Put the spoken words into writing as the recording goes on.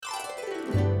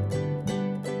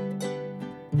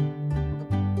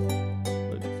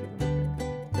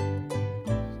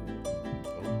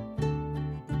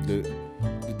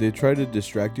Did they try to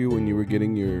distract you when you were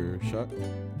getting your shot?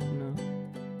 No.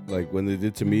 Like when they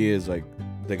did to me is like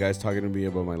the guy's talking to me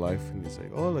about my life and he's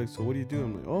like, oh, like, so what do you do?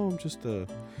 I'm like, oh, I'm just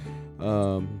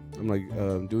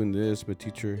doing this, my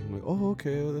teacher. I'm like, oh,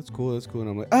 okay, well, that's cool. And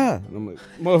I'm like, and I'm like,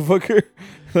 motherfucker.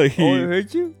 Like, Oh, it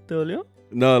hurt you? ¿Te dolió?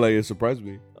 No, like it surprised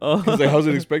me. Oh. He's like, I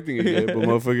wasn't expecting it yet, but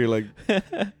motherfucker, like,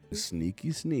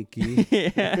 sneaky.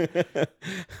 Yeah.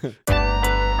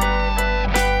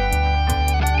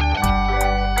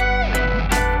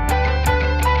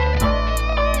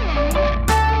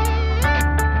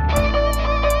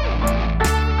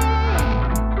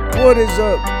 What is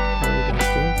up? How you guys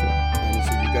doing today? I haven't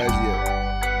seen you guys yet.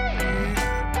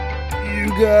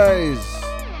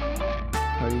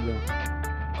 How you doing?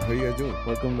 How you guys doing?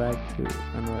 Welcome back to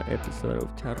another episode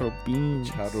of Charro Beans.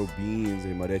 Charro Beans, a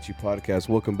Mariachi podcast.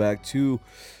 Welcome back to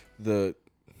the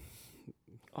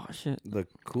Oh shit.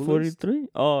 coolest 43?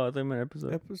 Oh, I thought you meant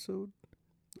episode. episode.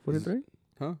 43?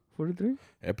 Huh? 43?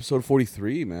 Episode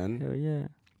 43, man. Hell yeah.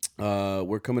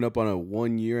 We're coming up on a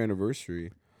 1-year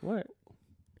anniversary. What?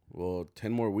 Well,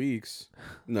 10 more weeks.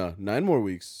 No, 9 more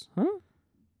weeks. Huh?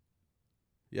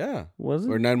 Yeah. Was it?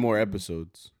 Or 9 more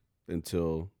episodes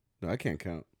until... No, I can't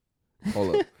count.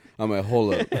 Hold up. I'm at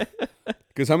hold up.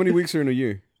 Because how many weeks are in a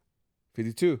year?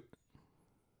 52.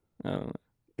 Oh.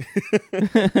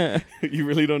 You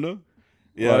really don't know?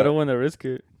 Well, I don't want to risk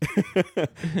it.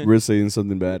 We're saying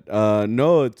something bad.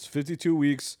 No, it's 52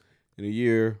 weeks in a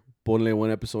year. Ponle 1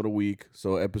 episode a week.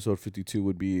 So episode 52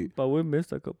 would be... But we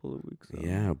missed a couple of weeks. So.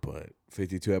 Yeah, but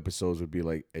 52 episodes would be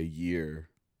like a year's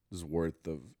worth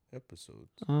of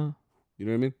episodes. You know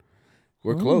what I mean?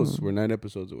 We're close. We're 9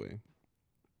 episodes away.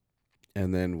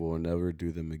 And then we'll never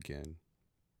do them again.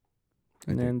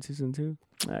 And then season 2?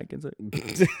 I can say.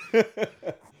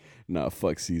 Nah,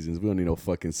 fuck seasons. We don't need no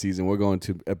fucking season. We're going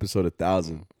to episode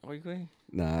 1,000. What are you going?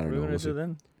 Nah, I don't What are know. we going We'll to do see.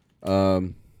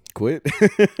 then? Quit.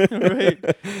 Right.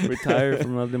 Retire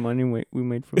from all the money we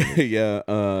made from it. Yeah.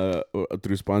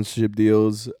 Through sponsorship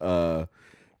deals,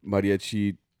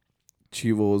 Mariachi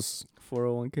Chivos,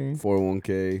 401k.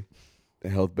 401k, the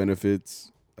health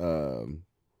benefits,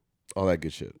 all that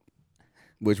good shit,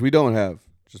 which we don't have.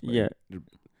 Just Yeah.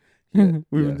 Yeah,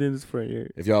 We've yeah. been doing this for a year.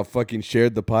 If y'all fucking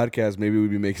shared the podcast, maybe we'd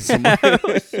be making some money.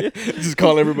 Just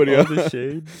call everybody All out. the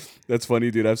shade. That's funny,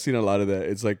 dude. I've seen a lot of that.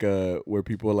 It's like where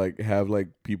people like have like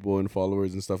people and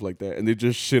followers and stuff like that, and they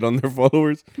just shit on their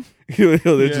followers. They'll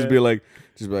just be like,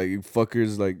 you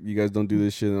fuckers, like you guys don't do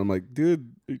this shit. And I'm like,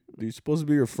 dude, you're supposed to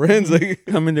be your friends. Like,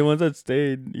 I mean, the ones that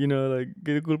stayed, you know, like,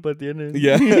 ¿qué culpa tienen?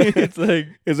 Yeah. It's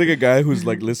like a guy who's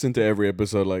like listened to every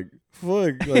episode. Like,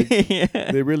 fuck, like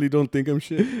they really don't think I'm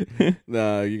shit.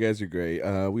 Nah, you guys are great.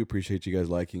 We appreciate you guys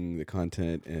liking the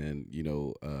content and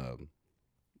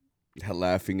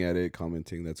laughing at it,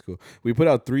 commenting. That's cool. We put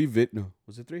out 3 No,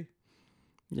 was it 3?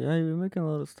 Yeah, you've been making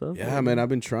a lot of stuff. Yeah, man. I've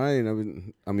been trying.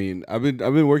 I've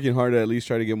been working hard to at least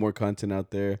try to get more content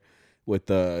out there with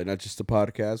not just the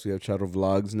podcast. We have Charro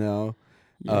Vlogs now.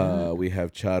 Yeah. We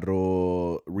have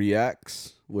Charro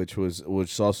Reacts, which was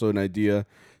also an idea.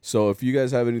 So if you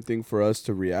guys have anything for us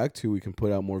to react to, we can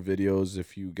put out more videos.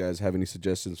 If you guys have any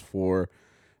suggestions for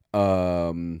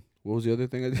what was the other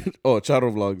thing I did? Oh,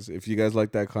 Charro Vlogs. If you guys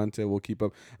like that content, we'll keep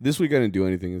up. This week I didn't do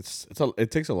anything.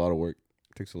 It takes a lot of work.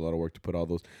 It takes a lot of work to put all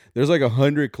those. There's like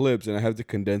 100 clips, and I have to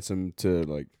condense them to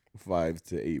like 5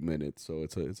 to 8 minutes. So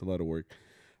it's a lot of work.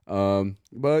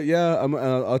 But yeah,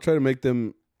 I'll try to make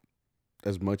them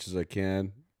as much as I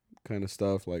can, kind of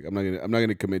stuff. Like I'm not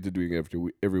gonna commit to doing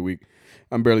it every week.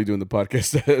 I'm barely doing the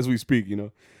podcast as we speak, you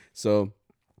know. So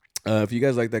if you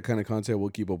guys like that kind of content, we'll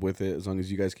keep up with it as long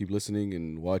as you guys keep listening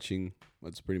and watching.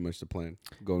 That's pretty much the plan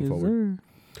going forward.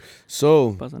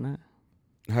 So, Pasa nada.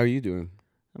 how are you doing?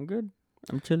 I'm good.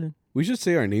 I'm chilling. We should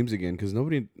say our names again because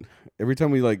every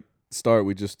time we like start,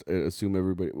 we just assume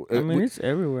everybody. I mean, it's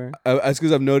everywhere. That's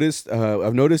because I've noticed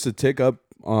a tick up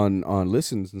on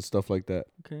listens and stuff like that.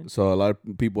 Okay. So a lot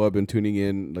of people have been tuning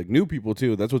in, like new people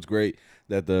too. That's what's great,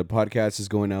 that the podcast is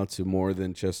going out to more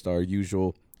than just our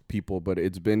usual people, but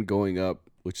it's been going up,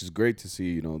 which is great to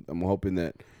see. You know, I'm hoping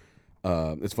that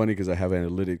it's funny because I have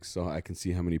analytics, so I can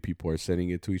see how many people are sending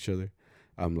it to each other.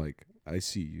 I'm like, I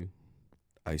see you.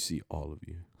 I see all of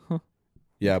you. Huh.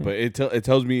 Yeah, Okay. but it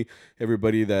tells me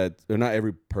everybody that, or not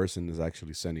every person is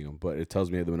actually sending them, but it tells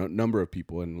me the number of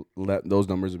people, and those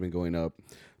numbers have been going up.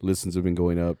 Listens have been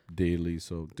going up daily.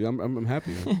 So, dude, I'm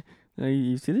happy.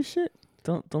 You see this shit?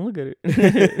 Don't look at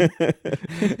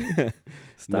it.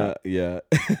 Stop. Yeah.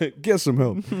 Get some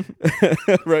help.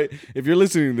 Right? If you're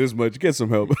listening this much, get some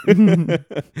help.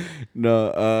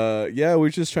 No, yeah, we're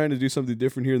just trying to do something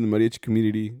different here in the Mariachi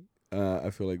community. I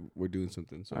feel like we're doing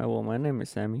something. So. Well, my name is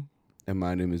Sammy. And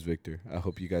my name is Victor. I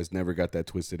hope you guys never got that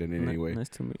twisted in any way. Nice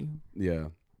to meet you. Yeah.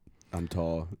 I'm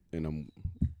tall and I'm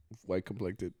white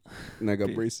complected. And I got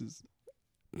Peace. braces.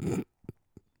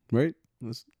 Right?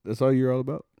 That's all you're all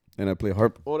about. And I play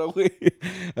harp. Hold on, wait.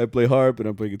 I play harp and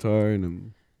I play guitar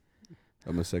and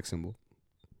I'm a sex symbol.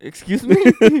 Excuse me?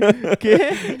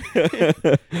 Okay.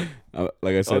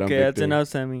 Like I said, I'm Okay, Victor. that's enough,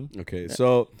 Sammy. Okay,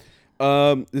 so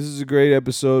this is a great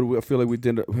episode. I feel like we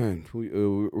did. Man,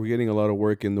 we're getting a lot of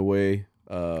work in the way.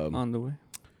 On the way.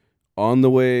 On the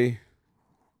way,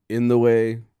 in the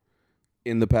way,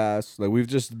 in the past. Like we've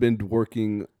just been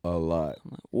working a lot.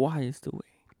 I'm like, why is the way?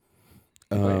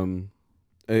 And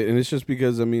it's just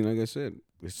because like I said,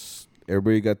 it's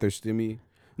everybody got their stimmy.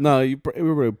 No,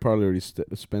 everybody probably already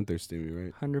spent their stimmy,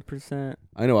 right? 100%.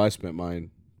 I know I spent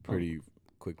mine pretty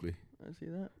quickly. I see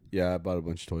that. Yeah, I bought a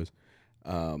bunch of toys.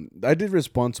 I did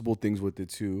responsible things with it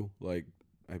too. Like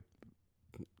I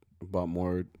bought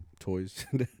more toys.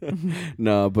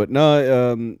 No,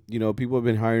 people have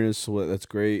been hiring us, so that's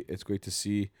great. It's great to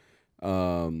see.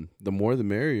 The more the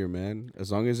merrier, man.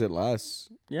 As long as it lasts.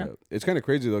 Yeah. It's kind of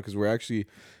crazy though, because we're actually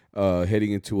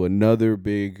heading into another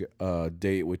big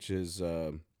date, which is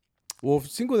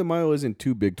Cinco de Mayo isn't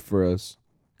too big for us.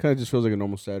 Kind of just feels like a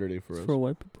normal Saturday for us. For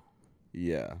white people.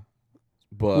 Yeah.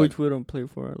 But Which we don't play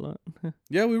for a lot.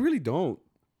 yeah, we really don't.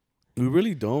 We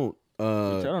really don't. Which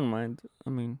I don't mind. I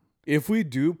mean, If we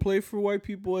do play for white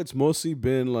people, it's mostly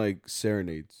been like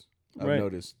serenades. I've Right.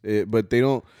 noticed. But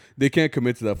they can't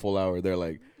commit to that full hour. They're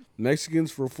like,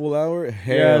 Mexicans for a full hour?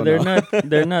 Hell yeah, no.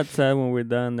 they're not sad when we're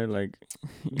done. They're like,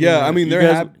 Yeah, I mean, you they're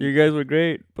guys, happy. You guys were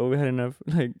great, but we had enough.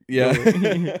 Like, Yeah. go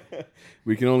away.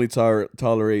 We can only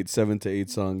tolerate 7 to 8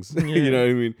 songs. Yeah. You know what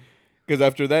I mean? Because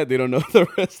after that, they don't know the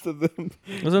rest of them.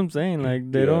 That's what I'm saying.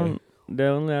 Like, they Yeah. don't. They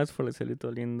only ask for like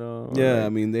Celito Lindo. or, Yeah, like, I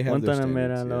mean, they have their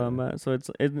Guantanamera, standards. La Bamba. So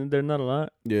they're not a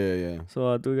lot. Yeah. So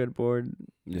I do get bored.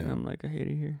 Yeah. And I'm like, I hate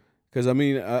it here. Because, I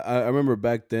remember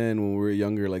back then when we were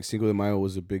younger, like, Cinco de Mayo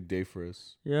was a big day for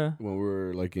us. Yeah. When we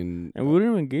were, like, in... And we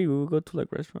wouldn't even gig. We would go to like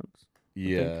restaurants.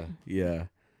 Yeah. Because,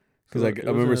 So like, it I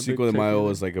remember wasn't a Cinco de big Mayo check-in.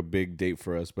 was, like, a big date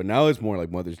for us. But now it's more like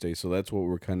Mother's Day. So that's what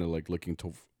we're kind of, like, looking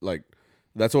to... Like,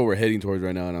 that's what we're heading towards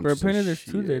right now. And I'm But just like, apparently there's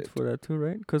 2 dates shit. for that too,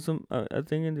 right? Because I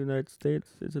think in the United States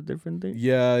it's a different date.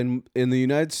 Yeah, in the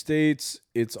United States,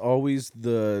 it's always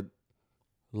the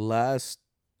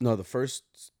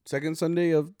second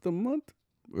Sunday of the month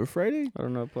or Friday. I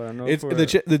don't know, but I know It's for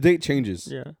the date changes.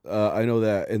 yeah, I know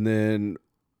that, and then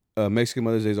Mexican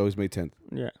Mother's Day is always May 10th,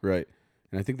 yeah. right?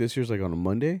 And I think this year's like on a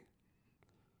Monday,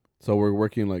 so we're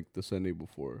working like the Sunday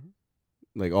before.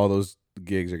 Like all those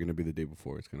gigs are gonna be the day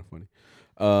before. It's kind of funny,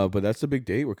 but that's the big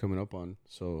date we're coming up on.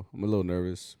 So I'm a little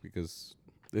nervous because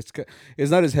it's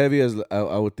not as heavy as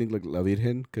I would think, like La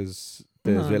Virgen, because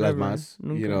No, there's velas never. más. You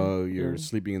Nunca. know, you're Yeah.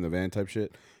 sleeping in the van type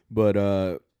shit. But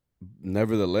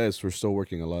nevertheless, we're still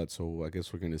working a lot. So I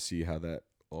guess we're gonna see how that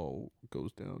all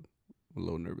goes down. I'm a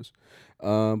little nervous,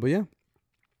 but yeah,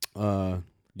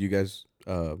 you guys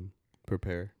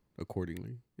prepare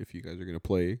accordingly if you guys are gonna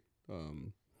play.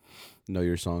 Know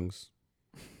your songs.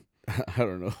 I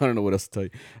don't know what else to tell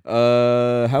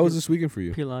you. How was this weekend for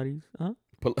you? Pilates, huh?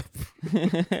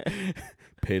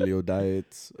 Paleo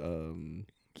diets. What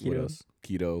Keto. else?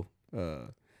 Keto.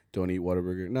 Don't eat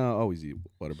Whataburger. No, always eat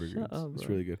Whataburger. Shut up, It's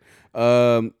bro. really good.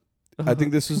 I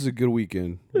think this was a good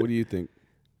weekend. What do you think?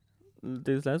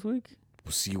 This last week.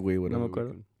 Sí, güey, No me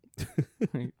whatever.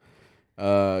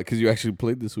 acuerdo. Because you actually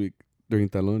played this week during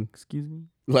Talon. Excuse me.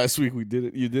 Last week we did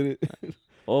it. You did it.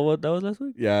 Oh, what? That was last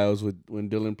week. Yeah, I was when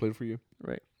Dylan played for you.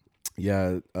 Right.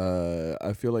 Yeah,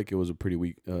 I feel like it was a pretty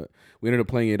weak. We ended up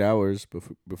playing 8 hours.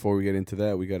 Before we get into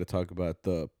that, we got to talk about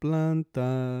the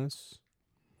plantas.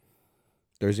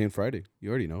 Thursday and Friday. You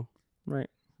already know. Right.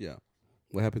 Yeah.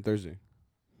 What happened Thursday?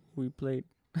 We played.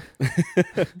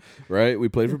 Right? We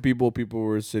played for people. People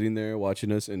were sitting there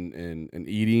watching us and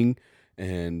eating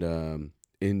and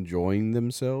enjoying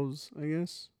themselves, I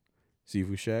guess.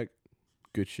 Seafood Shack.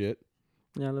 Good shit.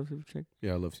 Yeah, I love Super Check.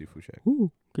 Yeah, I love Seafood Shack.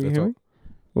 Ooh, can you That's hear all. me?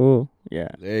 Oh, yeah.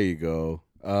 There you go.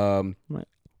 Right.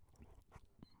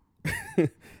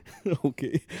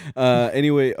 Okay.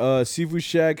 Anyway, Seafood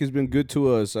Shack has been good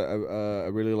to us. I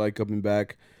really like coming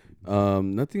back.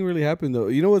 Nothing really happened though.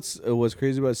 You know what's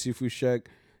crazy about Seafood Shack?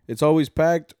 It's always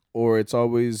packed or it's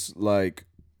always like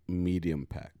medium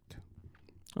packed.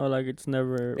 Oh, like it's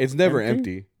never. It's never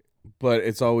empty, but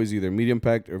it's always either medium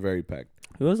packed or very packed.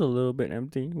 It was a little bit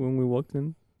empty when we walked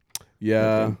in.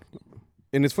 Yeah. think.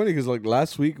 And it's funny because like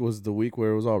last week was the week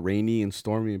where it was all rainy and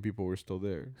stormy and people were still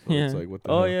there. So Yeah. it's like what the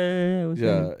Oh hell? yeah. It was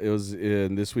Yeah, it was.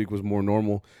 And this week was more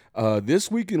normal. This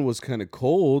weekend was kind of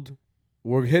cold.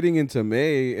 We're heading into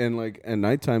May, and like at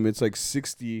nighttime, it's like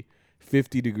 60,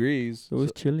 50 degrees. It was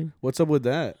So chilly. what's up with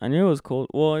that? I knew it was cold.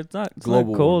 Well, it's not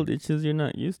Global cold. warming. It's just you're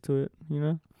not used to it. You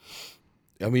know.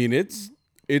 I mean, it's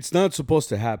not supposed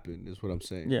to happen, is what I'm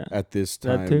saying. Yeah, At this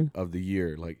that time too. of the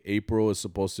year, like April is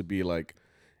supposed to be like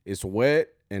it's wet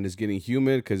and it's getting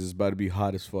humid because it's about to be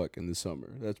hot as fuck in the summer.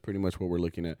 That's pretty much what we're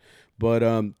looking at. But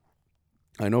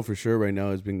I know for sure right now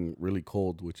it's been really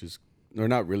cold, which is or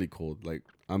not really cold. Like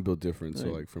I'm built different, so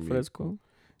like for me, it's cool.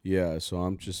 yeah. So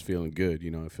I'm just feeling good.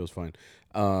 You know, it feels fine.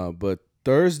 But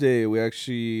Thursday we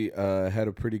actually had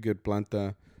a pretty good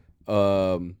planta.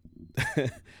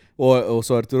 Well,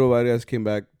 so Arturo Vargas came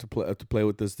back to play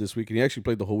with us this week, and he actually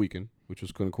played the whole weekend, which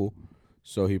was kind of cool.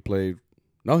 So he played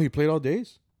all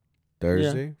days,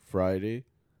 Thursday, Friday,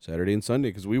 Saturday, and Sunday,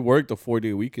 because we worked a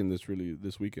 4-day weekend this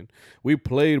weekend. We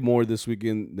played more this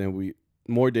weekend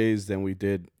more days than we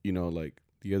did, like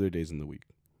the other days in the week.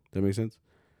 That makes sense?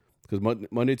 Because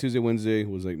Monday, Tuesday, Wednesday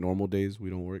was like normal days. We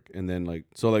don't work, and then like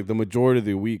the majority of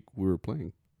the week we were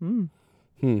playing.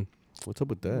 What's up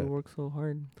with that? We work so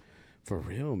hard. For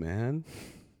real, man.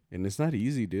 And it's not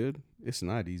easy, dude. It's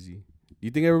not easy.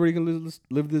 You think everybody can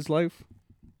live this life?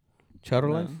 Chowder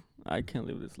No, life? I can't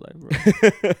live this life,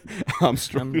 bro. I'm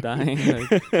struggling. I'm dying.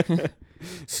 Like,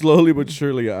 slowly but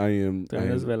surely, I am.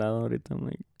 I'm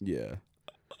like, Yeah.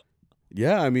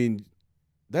 Yeah, I mean,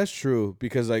 that's true.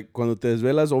 Because, like, cuando te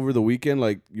desvelas over the weekend,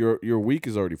 like, your week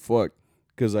is already fucked.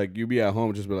 Because, like, you be at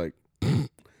home just be like,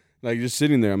 like, just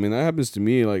sitting there. I mean, that happens to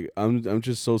me. Like, I'm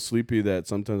just so sleepy that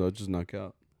sometimes I'll just knock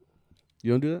out.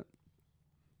 You don't do that?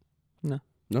 No.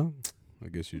 No? I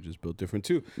guess you're just built different,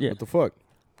 too. yeah. What the fuck?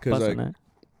 Because, Pasa like, nada.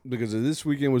 because this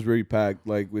weekend was very packed.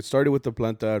 Like, we started with the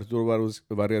planta. Arturo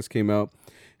Vargas came out.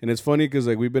 And it's funny because,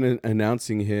 like, we've been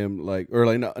announcing him, like, or,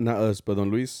 like, not us, but Don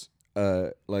Luis.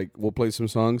 Like, we'll play some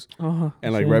songs.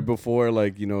 And, like, right before,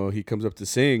 like, he comes up to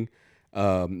sing,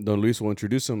 Don Luis will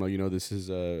introduce him. Like, this is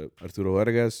Arturo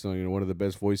Vargas, one of the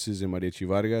best voices in Mariachi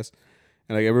Vargas.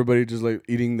 And, like, everybody just, like,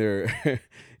 eating their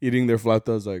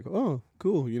flautas, like, oh,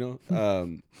 cool,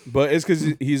 But it's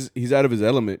because he's out of his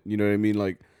element, you know what I mean?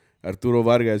 Like, Arturo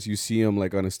Vargas, you see him,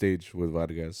 like, on a stage with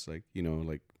Vargas, like,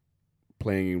 like,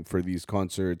 playing for these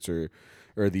concerts or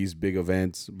these big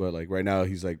events. But, like, right now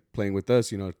he's, like, playing with us,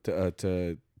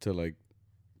 to like,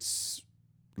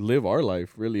 live our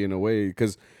life, really, in a way.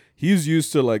 Because he's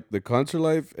used to, like, the concert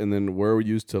life, and then we're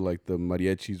used to, like, the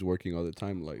mariachis working all the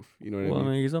time life. You know what I mean?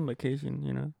 I mean, he's on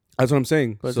vacation, That's what I'm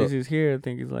saying. But since he's here, I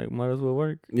think he's like, might as well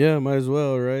work. Yeah, might as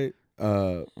well, right?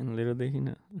 And little did he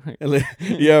know.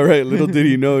 Yeah, right. Little did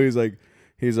he know. He's like,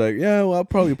 yeah, well, I'll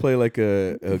probably play like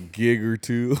a gig or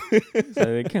two. So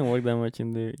they can't work that much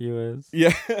in the U.S.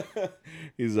 Yeah.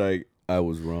 He's like, I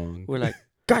was wrong. We're like,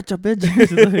 gotcha, bitch.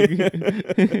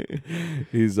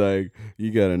 He's like, you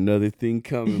got another thing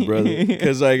coming, brother.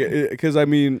 Because I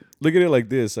mean, look at it like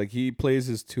this. Like, he plays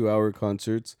his 2-hour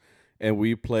concerts, and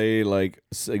we play like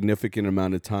significant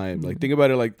amount of time. Like, think about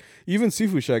it. Like, even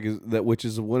Seafood Shack which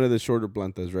is one of the shorter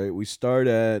plantas, right? We start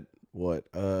at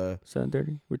what?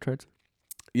 7:30. We tried to.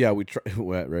 Yeah, we try.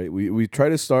 Right. We try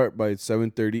to start by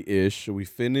 7:30 ish. We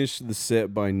finish the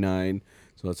set by 9,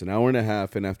 so that's an hour and a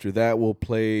half. And after that, we'll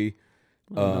play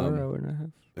Hour and a half.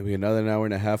 maybe another hour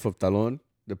and a half of talon,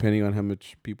 depending on how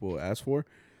much people ask for.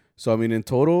 So I mean, in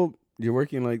total, you're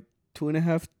working like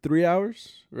 2.5, 3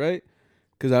 hours, right?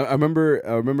 Because I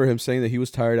remember him saying that he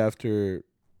was tired after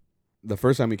the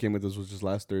first time he came with us was just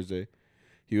last Thursday.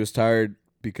 He was tired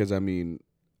because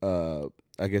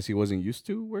I guess he wasn't used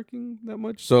to working that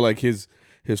much. So like his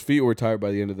feet were tired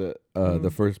by the end of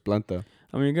the first planta.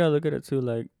 I mean, you gotta look at it too.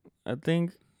 Like, I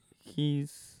think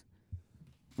he's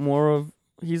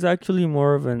actually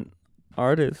more of an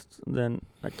artist than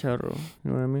a charro.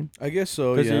 You know what I mean? I guess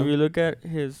so. Because Yeah. if you look at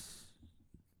his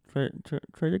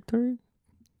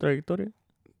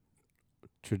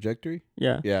trajectory.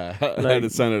 Yeah. Yeah. I had Like-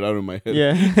 it sounded out of my head.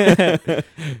 Yeah.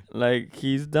 Like,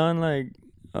 he's done like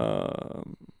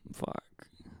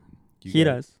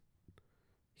Giras.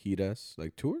 Hiras,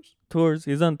 like tours? Tours.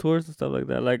 He's done tours and stuff like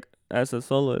that. Like, as a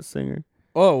soloist singer.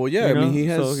 Oh well, yeah. You I mean, know? he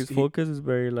has. So his focus is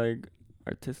very like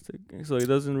artistic. So he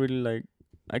doesn't really like.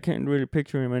 I can't really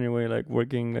picture him anyway, like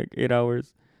working like 8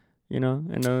 hours, And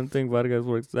I don't think Vargas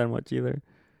works that much either.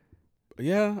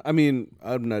 Yeah, I mean,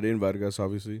 I'm not in Vargas,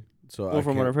 obviously. So Well,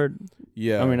 from what I've heard.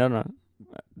 yeah. I mean, I don't know.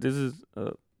 This is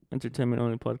a entertainment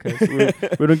only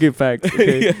podcast. We don't give facts.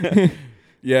 Okay.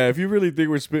 Yeah, if you really think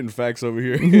we're spitting facts over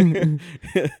here,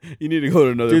 you need to go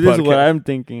to another Dude, podcast. this is what I'm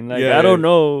thinking. Like, Yeah. I don't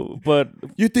know, but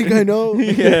You think I know?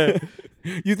 Yeah.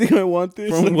 You think I want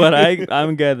this? from what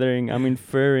I'm gathering, I'm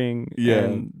inferring, Yeah.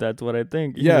 and that's what I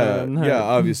think. You know, Yeah, I'm not- yeah,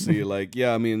 obviously. Like,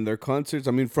 yeah, I mean, their concerts,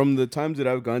 I mean, from the times that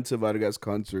I've gone to Vargas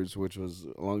concerts, which was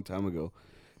a long time ago,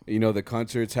 you know, the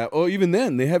concerts have, even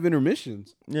then, they have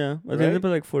intermissions. Yeah, I think Right? they play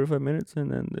like 45 minutes,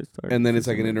 and then they start. And then it's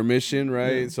 50 like an minutes. intermission,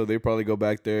 right? Yeah. So they probably go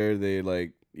back there, they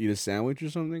like eat a sandwich or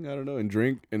something, I don't know, and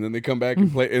drink, and then they come back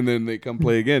and play, and then they come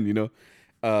play again, you know?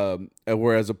 And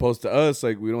whereas opposed to us,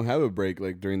 like, we don't have a break,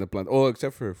 like, during the planta. Oh,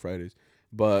 except for Fridays.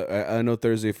 But I know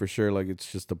Thursday for sure, like,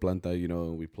 it's just the planta, you know,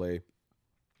 and we play.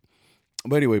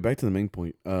 But anyway, back to the main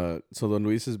point. So Don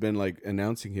Luis has been like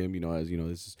announcing him, you know, as you know,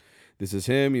 this is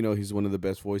him. You know, he's one of the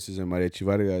best voices in Mariachi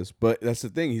Vargas. But that's the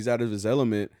thing; he's out of his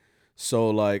element. So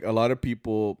like a lot of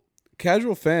people,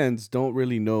 casual fans, don't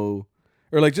really know,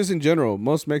 or like just in general,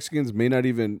 most Mexicans may not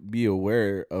even be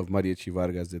aware of Mariachi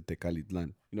Vargas de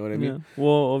Tecalitlan. You know what I mean? Yeah.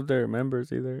 Well, of their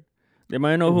members either. They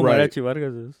might know who Right. Mariachi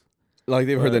Vargas is. Like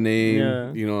they've heard the But, name,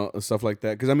 yeah. you know, stuff like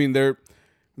that. Because I mean,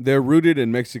 they're rooted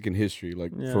in Mexican history,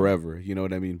 like Yeah. forever. You know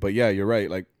what I mean? But yeah, you're right.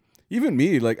 Like even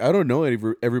me, like I don't know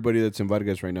everybody that's in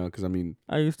Vargas right now. Because I mean,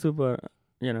 I used to, but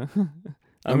you know.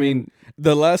 I mean,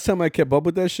 the last time I kept up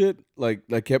with that shit,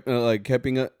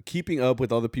 keeping up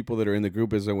with all the people that are in the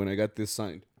group is when I got this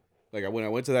signed. Like when I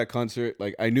went to that concert,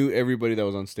 like I knew everybody that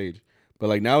was on stage. But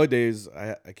like nowadays,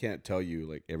 I can't tell you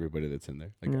like everybody that's in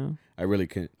there. Like yeah. I really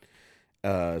can't.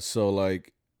 So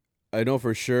like I know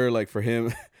for sure, like for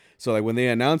him, so like when they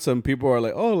announce him, people are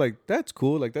like, oh, like that's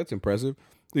cool, like that's impressive.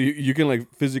 You can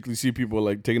like physically see people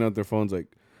like taking out their phones, like,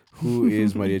 who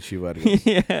is Mariachi Vargas?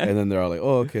 Yeah. And then they're all like,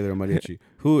 oh, okay, they're Mariachi.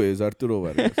 Who is Arturo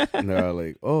Vargas? And they're all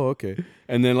like, oh, okay.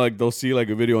 And then like they'll see like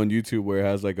a video on YouTube where it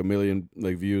has like 1 million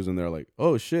like views, and they're like,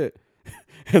 oh shit.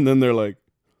 And then they're like,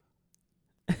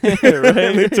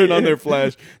 they turn on their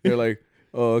flash. They're like,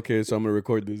 oh, okay, so I'm gonna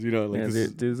record this. You know, like Yeah, this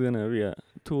is- there's gonna be a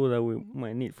tool that we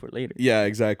might need for later. yeah,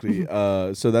 exactly.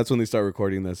 So that's when they start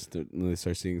recording. That's when they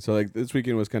start seeing. So like this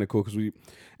weekend was kind of cool because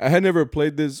I had never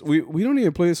played this. We don't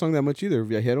even play this song that much either.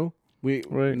 Viajero.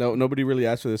 Right. Nobody really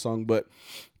asked for this song, but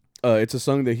it's a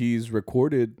song that he's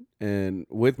recorded and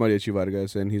with Mariachi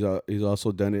Vargas, and he's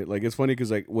also done it. Like it's funny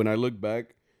because like when I look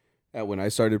back at when I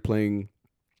started playing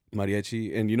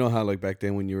mariachi, and you know how like back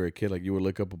then when you were a kid, like you would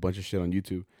look up a bunch of shit on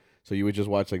YouTube. So you would just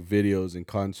watch like videos and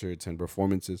concerts and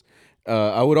performances.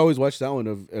 I would always watch that one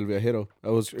of El Viajero.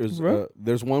 Right.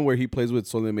 There's one where he plays with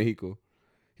Sol de Mexico.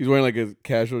 He's wearing like a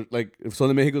casual, like if Sol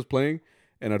de Mexico's playing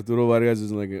and Arturo Vargas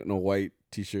is in like a white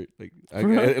t-shirt. Like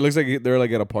Right. it looks like they're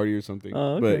like at a party or something.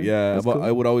 Oh, But okay. yeah, That's but cool.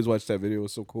 I would always watch that video. It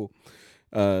was so cool.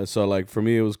 So like for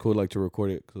me, it was cool like to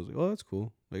record it because I was like, oh, that's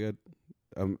cool. Like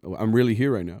I'm really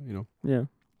here right now, you know. Yeah.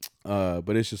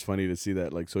 But it's just funny to see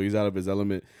that, like, so he's out of his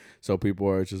element. So people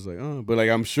are just like, oh, but like,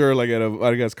 I'm sure, like, at a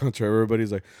Vargas concert,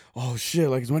 everybody's like, oh shit,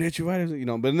 like, it's Mariachi Vargas, you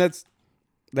know. But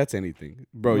that's anything,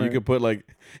 bro. You Right. could put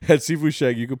like at Seafood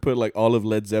Shack, you could put like all of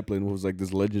Led Zeppelin, who was like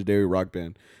this legendary rock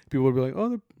band. People would be like,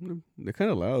 oh, they're kind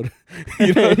of loud,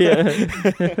 you know.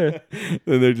 Yeah.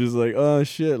 And they're just like, oh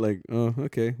shit, like, oh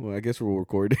okay, well, I guess we'll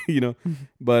record, you know.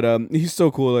 But he's still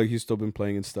cool. Like he's still been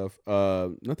playing and stuff.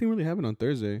 Nothing really happened on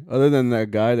Thursday other than that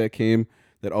guy that came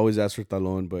that always asked for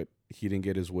talon, but he didn't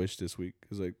get his wish this week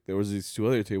because like there was these 2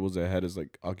 other tables that had us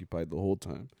like occupied the whole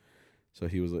time. So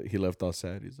he was like, he left all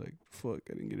sad. He's like, fuck,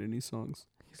 I didn't get any songs.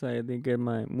 He's like, I didn't get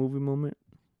my movie moment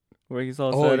where he's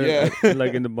all Oh, sad yeah.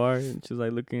 like in the bar and she's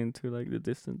like looking into like the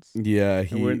distance. Yeah,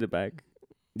 And we're in the back.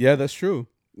 yeah, that's true.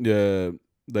 Yeah,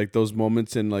 like those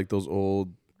moments in like those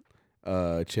old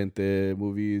Chente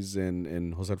movies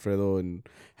and Jose Alfredo and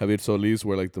Javier Solis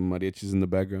where like the mariachis in the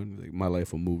background. Like my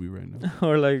life a movie right now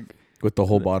Or like with the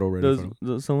whole bottle right in those, front of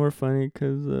those some were funny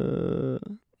because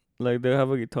like they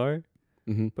have a guitar,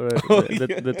 him. but Oh,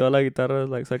 the toda la guitarra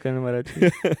like sacan el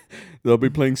mariachi. They'll be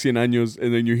playing Cien Años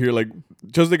and then you hear like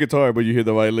just the guitar, but you hear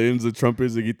the violins, the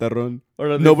trumpets, the guitarrón. Or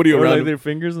like Nobody or around like him. their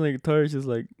fingers on the guitar is just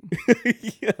like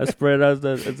Yeah. as spread out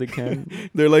as they can.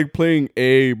 They're like playing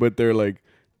A, but they're like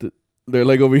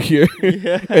over here.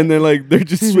 Yeah. And then like they're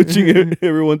just switching it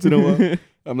every once in a while.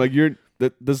 I'm like,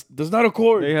 that's not a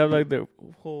chord. They have like their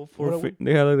whole four. What-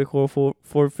 They have like the whole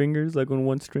four fingers like on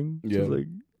one string. Yeah. Just like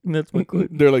that's my chord.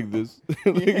 They're like this.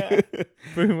 Yeah.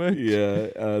 Pretty much.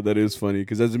 Yeah, that is funny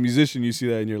because as a musician, you see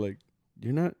that and you're like,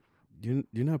 you're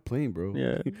not playing, bro.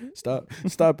 Yeah.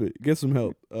 Stop it. Get some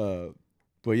help.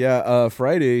 But yeah,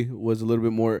 Friday was a little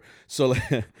bit more. So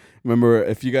like, remember,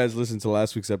 if you guys listened to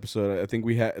last week's episode, I think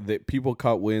we had that people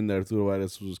caught wind that Arturo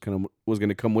Vargas was going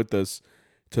to come with us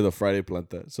to the Friday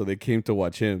planta. So they came to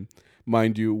watch him.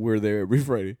 mind you, we're there every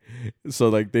Friday. So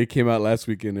like they came out last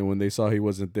weekend, and when they saw he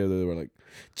wasn't there, they were like,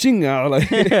 "Chingao!" Like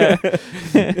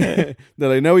they're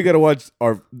like, "Now we gotta watch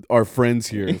our friends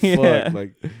here." Yeah. Fuck,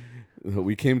 like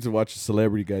we came to watch a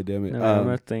celebrity. Goddamn it! No, I'm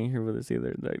not staying here for this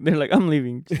either. Like, they're like, I'm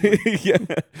leaving. Yeah.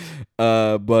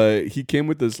 But he came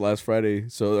with us last Friday,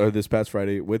 or this past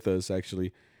Friday with us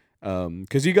actually.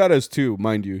 Cause he got us too,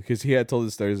 mind you, cause he had told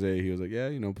us Thursday, he was like, yeah,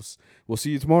 we'll see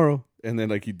you tomorrow. And then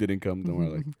like he didn't come. Then we're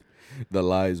like, the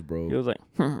lies, bro. He was like,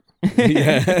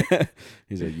 Yeah.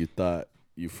 He's like,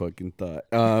 you fucking thought.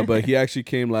 But he actually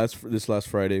came this last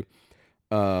Friday.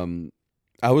 I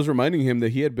was reminding him that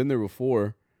he had been there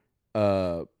before,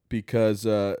 because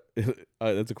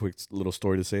that's a quick little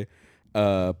story to say.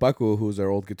 Paco, who's our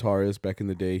old guitarist back in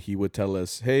the day, he would tell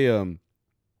us, hey,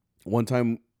 one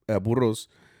time at Burros,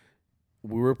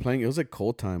 we were playing. It was like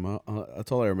cold time.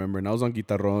 That's all I remember. And I was on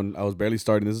guitarron. I was barely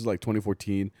starting. This is like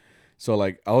 2014. So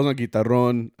like I was on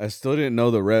guitarron. I still didn't know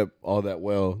the rep all that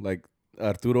well. Like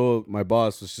Arturo, my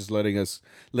boss, was just letting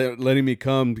me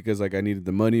come because like I needed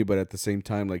the money, but at the same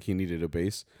time like he needed a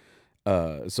bass.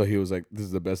 So he was like, "This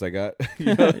is the best I got."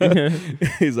 Yeah.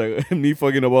 He's like, me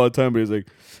fucking up all the time, but he's like,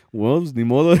 "Well, ni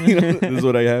modo." This is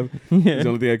what I have. Yeah. It's the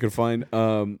only thing I could find.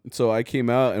 So I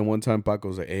came out, and one time Paco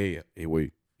was like, "Hey,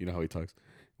 wait." You know how he talks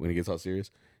when he gets all serious.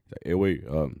 He's like, "Hey, wait,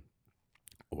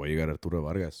 why you got Arturo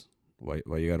Vargas? Why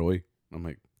you got hoy?" I'm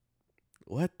like,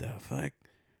 "What the fuck?"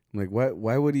 I'm like,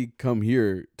 "Why would he come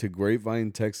here to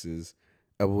Grapevine, Texas,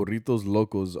 at Burritos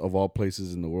Locos of all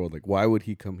places in the world? Like, why would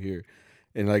he come here?"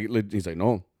 And like he's like,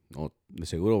 "No, de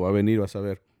seguro va a venir, vas a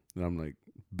ver." And I'm like,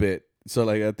 "Bet." So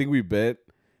like I think we bet,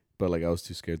 but like I was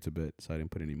too scared to bet, so I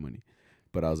didn't put any money.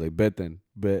 But I was like, bet then,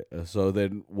 bet. So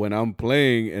then when I'm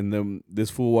playing and then this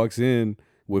fool walks in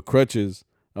with crutches,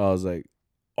 I was like,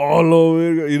 all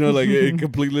over, like it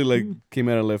completely like came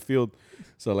out of left field.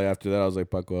 So like after that, I was like,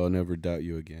 Paco, I'll never doubt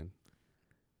you again.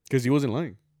 Because he wasn't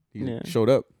lying. He showed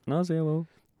up. No, sí, well,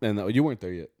 And you weren't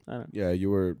there yet. I don't. Yeah, you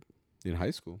were in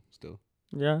high school still.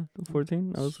 Yeah,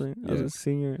 14. I was a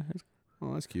senior in high school.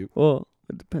 Oh, that's cute. Well,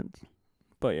 it depends.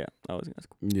 But yeah, I was in high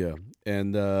school. Yeah.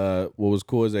 And what was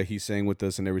cool is that he sang with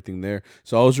us and everything there.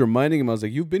 So I was reminding him, I was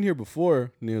like, "You've been here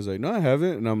before." And he was like, "No, I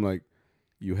haven't." And I'm like,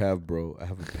 "You have, bro. I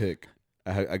have a pic.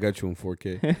 I got you in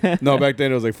 4K. No, back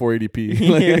then it was like 480p.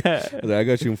 Like, Yeah. I was like, I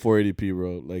got you in 480p,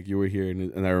 bro. Like you were here,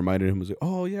 and I reminded him. I was like,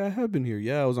 "Oh yeah, I have been here.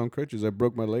 Yeah, I was on crutches. I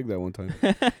broke my leg that one time."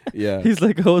 Yeah. He's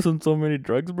like, I was on so many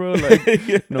drugs, bro. Like,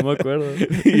 no me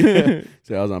acuerdo. Yeah.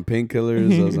 So I was on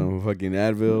painkillers. I was on fucking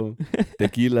Advil,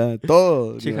 tequila,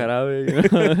 todo.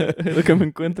 Chijarabe, lo que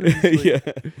me encuentre. Yeah.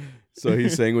 So he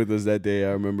sang with us that day.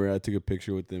 I remember I took a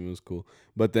picture with him. It was cool.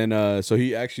 But then, so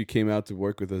he actually came out to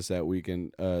work with us that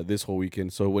weekend, this whole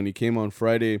weekend. So when he came on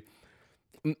Friday,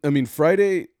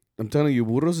 Friday, I'm telling you,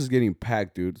 Burros is getting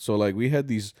packed, dude. So like we had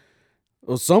these,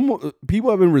 some people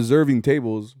have been reserving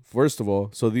tables, first of all.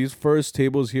 So these first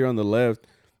tables here on the left,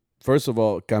 first of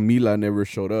all, Camila never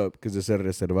showed up because it said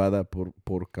reservada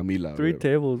por Camila. 3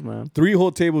 tables, man. 3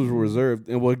 whole tables were reserved.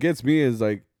 And what gets me is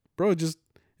like, bro, just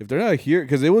if they're not here,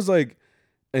 because it was like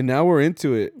an hour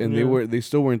into it and they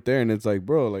still weren't there. And it's like,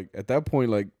 bro, like at that point,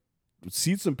 like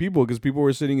seat some people because people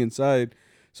were sitting inside.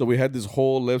 So we had this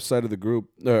whole left side of the group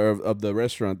of the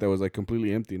restaurant that was like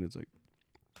completely empty. And it's like,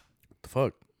 what the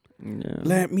fuck? Yeah.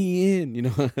 Let me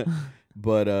in,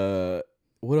 But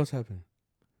what else happened?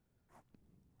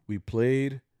 We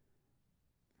played.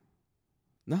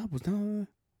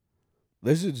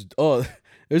 There's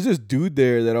this dude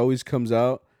there that always comes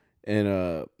out,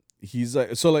 and he's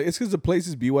like, so like it's because the place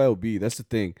is BYOB. That's the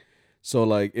thing. So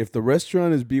like if the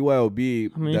restaurant is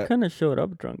BYOB, I mean, he kind of showed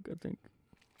up drunk, I think.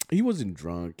 He wasn't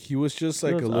drunk. He was just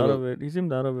like he was a little out of it. He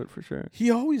seemed out of it for sure.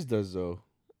 He always does though.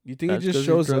 You think That's he just 'cause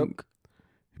shows he's up? drunk.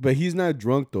 But he's not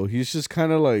drunk though. He's just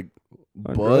kind of like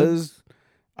On buzzed. drugs?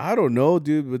 I don't know,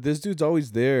 dude. But this dude's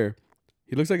always there.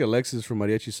 He looks like Alexis from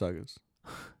Mariachi Sagas,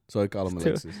 so I call him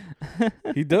Still. Alexis.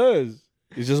 He does.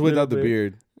 He's just without the Little bit.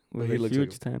 beard. With he a looks like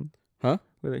huge tan. Huh?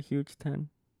 With a huge tan.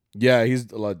 Yeah,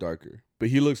 he's a lot darker, but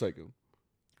he looks like him.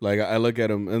 Like I look at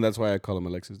him, and that's why I call him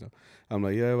Alexis now. I'm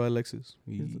like, yeah, Alexis.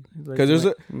 He's like 'Cause there's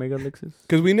Mega Lexus.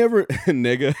 Because we never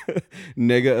nega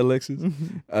Alexis.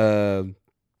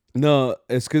 No,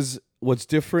 it's because what's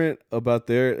different about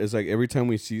there is like every time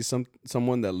we see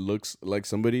someone that looks like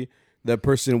somebody, that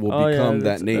person will become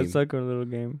that name. It's like a little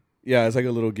game. Yeah, it's like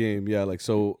a little game. Yeah, like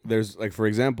so there's like for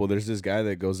example, there's this guy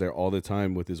that goes there all the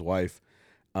time with his wife.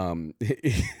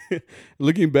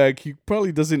 Looking back, he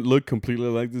probably doesn't look completely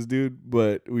like this dude,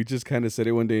 but we just kind of said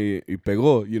it one day, y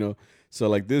pegó, So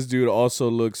like this dude also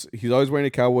looks, he's always wearing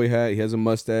a cowboy hat, he has a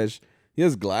mustache, he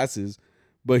has glasses,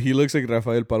 But he looks like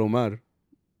Rafael Palomar,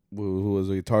 who was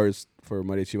a guitarist for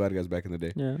Mariachi Vargas back in the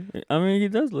day. Yeah, I mean he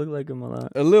does look like him a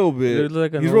lot. A little He bit. looks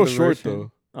like an He's real older short version.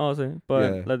 though. Oh, see,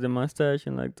 but Yeah. like the mustache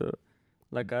and like the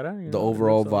la cara, The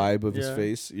overall vibe of his yeah.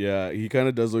 face. Yeah, he kind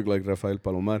of does look like Rafael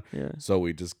Palomar. Yeah. So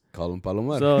we just call him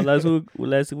Palomar. So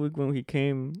last week when he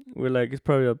came, we're like, he's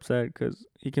probably upset because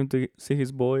he came to see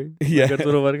his boy, Yeah. like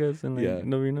Arturo Vargas and like Yeah.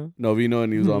 Novino. Novino,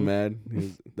 and he was all mad.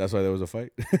 That's why there was a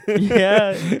fight.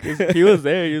 Yeah, 'cause he was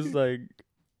there. He was like,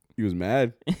 He was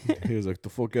mad. He was like, "The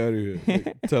fuck out of here!"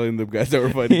 Like, telling the guys that were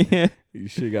fighting. yeah, You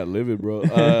shit got livid,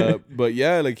 bro. But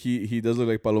yeah, like he does look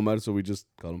like Palomar, so we just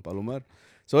call him Palomar.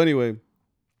 So anyway,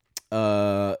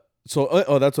 that's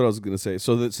what I was gonna say.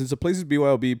 So that since the place is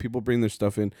BYOB, people bring their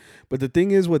stuff in. But the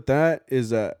thing is with that is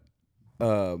that,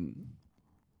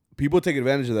 people take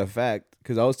advantage of that fact.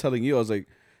 Because I was telling you, I was like,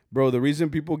 bro, the reason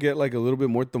people get like a little bit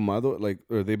more tomado, like,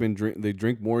 or they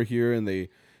drink more here, and they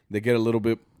get a little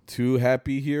bit too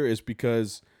happy here, is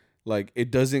because like it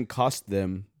doesn't cost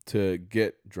them to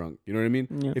get drunk. You know what I mean?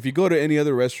 Yeah. If you go to any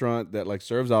other restaurant that like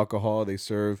serves alcohol, they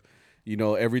serve,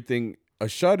 everything. A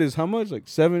shot is how much? Like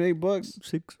 $7-8?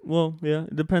 6. Well, yeah,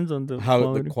 it depends on the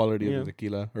The quality Yeah. of the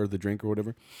tequila or the drink or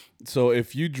whatever. So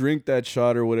if you drink that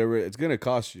shot or whatever, it's gonna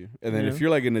cost you. And then Yeah. if you're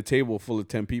like in a table full of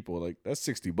 10 people, like that's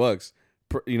 $60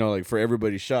 per, like for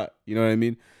everybody's shot. You know what I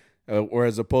mean? Or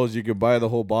as opposed, you could buy the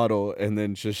whole bottle and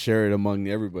then just share it among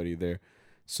everybody there.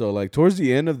 So like towards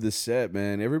the end of the set,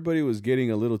 man, everybody was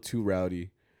getting a little too rowdy.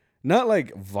 Not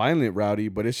like violent rowdy,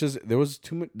 but it's just there was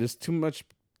too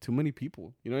many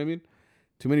people. You know what I mean?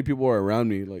 Too many people are around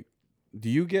me. Like, do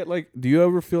you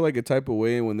ever feel like a type of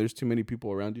way when there's too many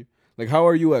people around you? Like, how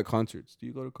are you at concerts? Do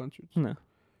you go to concerts? No,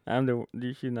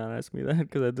 you should not ask me that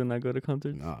because I do not go to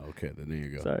concerts. Ah, okay, then there you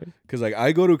go. Sorry. Because like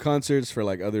I go to concerts for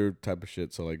like other type of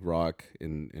shit, so like rock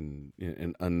and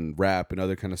rap and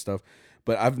other kind of stuff.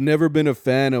 But I've never been a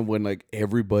fan of when like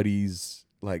everybody's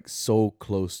like so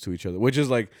close to each other, which is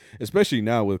like, especially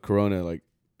now with Corona, like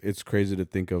it's crazy to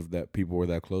think of that people were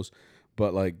that close.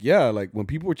 But like, yeah, like when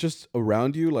people are just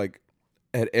around you, like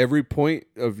at every point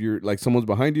of your, like someone's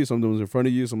behind you, someone's in front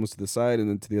of you, someone's to the side, and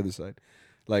then to the other side.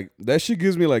 Like that shit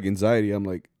gives me like anxiety. I'm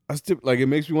like, it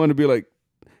makes me want to be like,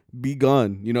 be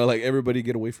gone. Like everybody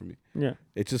get away from me. Yeah.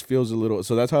 It just feels a little.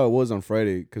 So that's how it was on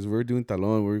Friday because we were doing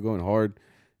talon, we were going hard,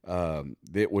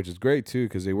 which is great too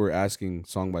because they were asking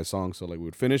song by song. So like we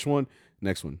would finish one,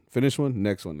 next one, finish one,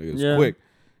 next one. It was quick.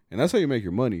 And that's how you make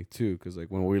your money too, because like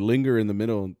when we linger in the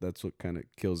middle, that's what kind of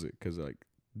kills it. Because like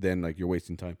then like you're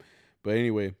wasting time. But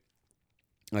anyway,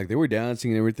 like they were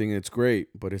dancing and everything, and it's great.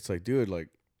 But it's like, dude, like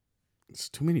it's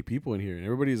too many people in here, and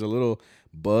everybody's a little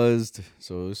buzzed.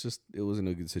 So it wasn't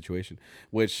a good situation.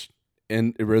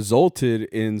 And it resulted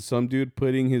in some dude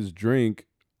putting his drink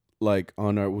like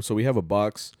on our. So we have a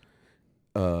box.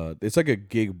 It's like a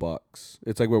gig box.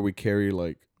 It's like where we carry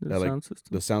like.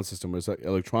 The sound system was like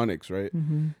electronics, right?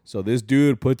 Mm-hmm. So this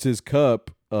dude puts his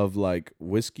cup of like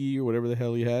whiskey or whatever the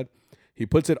hell he had. He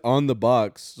puts it on the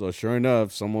box. So sure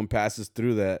enough, someone passes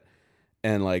through that,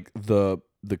 and like the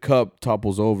cup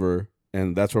topples over,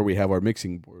 and that's where we have our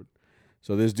mixing board.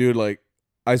 So this dude, like,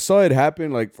 I saw it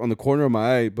happen like on the corner of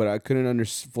my eye, but I couldn't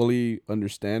fully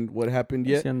understand what happened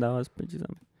yet.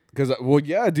 Because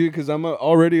because I'm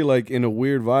already like in a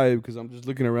weird vibe because I'm just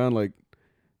looking around like,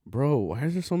 bro, why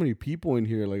is there so many people in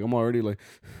here? Like, I'm already like,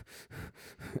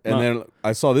 and then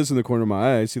I saw this in the corner of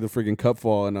my eye. I see the freaking cup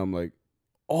fall, and I'm like,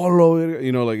 all over,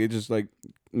 like it just like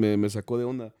me sacó de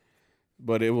onda.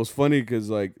 But it was funny because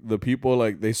like the people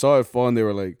like they saw it fall and they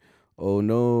were like, oh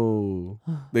no,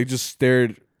 they just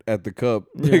stared at the cup.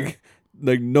 Yeah.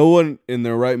 Like no one in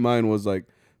their right mind was like,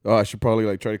 oh, I should probably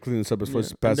like try to clean this up as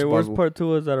fast as possible. The worst part too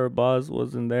was that our boss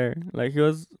wasn't there. Like he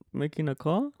was making a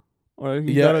call. Or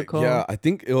he got a call. Yeah, I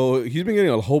think he's been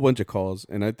getting a whole bunch of calls,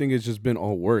 and I think it's just been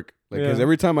all work. Like, because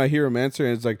every time I hear him answer,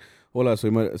 and it's like, "Hola, soy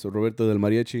Roberto del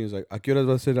Mariachi." It's like, "¿A qué horas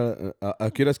va a ser?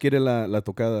 ¿A qué horas quiere la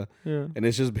tocada?" Yeah. And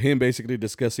it's just him basically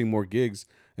discussing more gigs,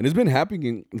 and it's been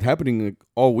happening like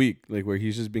all week, like where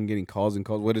he's just been getting calls and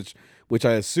calls, which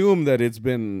I assume that it's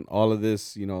been all of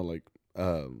this, like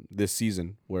this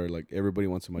season where like everybody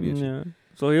wants a mariachi. Yeah.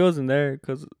 So he wasn't there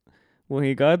because when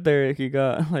he got there, he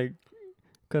got like.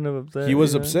 Kind of upset. He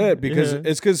was upset because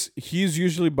it's because he's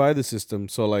usually by the system,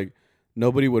 so like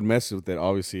nobody would mess with it.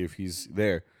 Obviously, if he's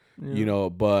there,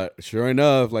 But sure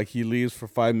enough, like he leaves for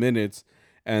 5 minutes,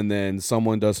 and then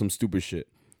someone does some stupid shit,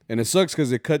 and it sucks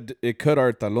because it cut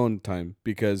our talon time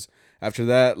because after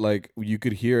that, like you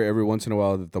could hear every once in a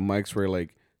while that the mics were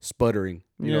like sputtering.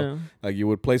 You know, like you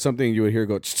would play something, and you would hear it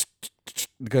go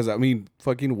because I mean,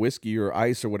 fucking whiskey or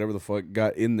ice or whatever the fuck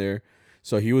got in there.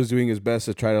 So he was doing his best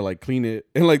to try to like clean it,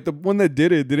 and like the one that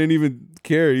did it didn't even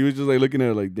care. He was just like looking at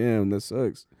it like, damn, that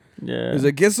sucks. Yeah. He's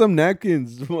like, get some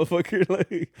napkins, motherfucker.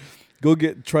 Like, go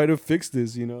try to fix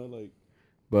this, like.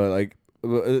 But like,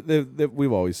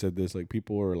 we've always said this. Like,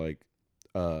 people are like,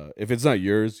 if it's not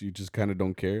yours, you just kind of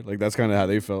don't care. Like, that's kind of how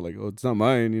they felt. Like, oh, it's not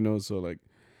mine, So like,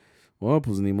 well,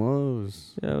 pues ni modo.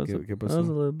 Yeah, that was a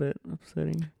little bit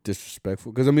upsetting.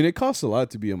 Disrespectful, because I mean, it costs a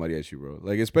lot to be a mariachi, bro.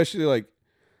 Like, especially like,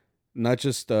 not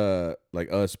just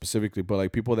like us specifically, but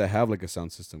like people that have like a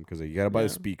sound system, because like, you gotta buy the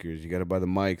speakers, you gotta buy the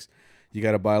mics, you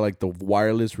gotta buy like the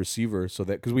wireless receiver, so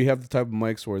that because we have the type of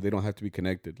mics where they don't have to be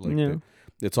connected, like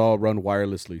it's all run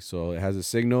wirelessly, so it has a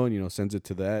signal and sends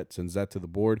that to the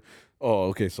board. Oh,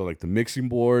 okay, so like the mixing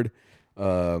board.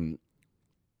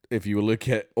 If you look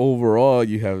at overall,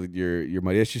 you have your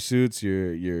mariachi suits,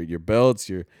 your belts,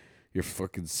 your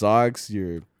fucking socks,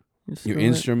 your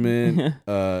instrument,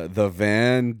 the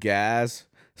van, gas,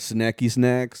 snacky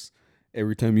snacks.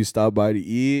 Every time you stop by to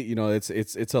eat,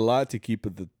 it's a lot to keep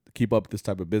up this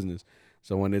type of business.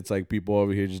 So when it's like people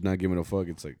over here just not giving a fuck,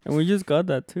 it's like. And we just got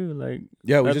that too, like.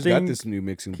 Yeah, we just got this new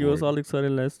mixing board. He was all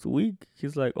excited last week.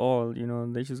 He's like, oh,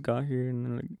 they just got here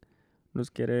and like, let's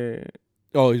get it.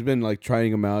 Oh, he's been like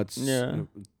trying them out.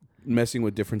 Messing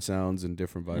with different sounds and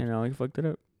different vibes. And now he fucked it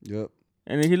up. Yep.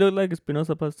 And he looked like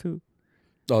Espinosa Paz too.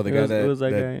 Oh, the guy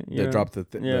that dropped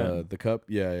the cup.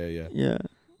 Yeah. Yeah.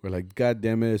 We're like, God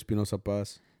damn it, Espinosa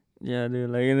Paz. Yeah, dude.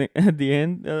 Like at the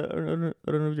end, I don't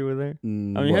know if you were there. I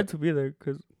mean, you had to be there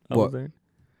because I was there.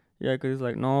 Yeah, because he's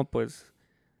like, no, pues,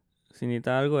 si necesita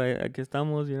algo, aquí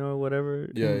estamos, whatever.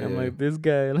 Yeah, and I'm like, this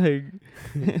guy, like,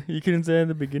 you couldn't say in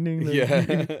the beginning. Like,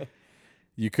 yeah.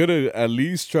 You could have at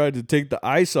least tried to take the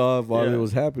ice off while it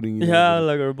was happening. Like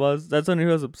our boss. That's when he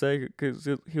was upset because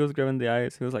he was grabbing the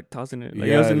ice. He was like tossing it. Like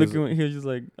he was looking. He was just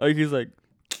like, he's like,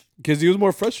 because he was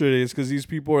more frustrated. It's because these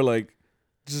people are like,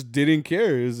 just didn't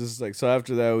care. It was just like, so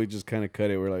after that we just kind of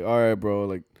cut it. We're like, all right, bro,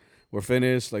 like we're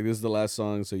finished. Like this is the last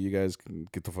song, so you guys can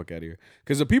get the fuck out of here.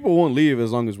 Because the people won't leave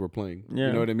as long as we're playing. Yeah.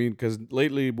 You know what I mean? Because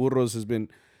lately Burros has been.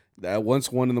 That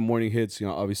once 1 a.m. hits,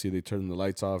 obviously they turn the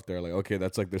lights off. They're like, okay,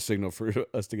 that's like their signal for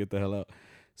us to get the hell out.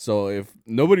 So if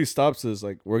nobody stops us,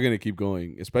 like we're gonna keep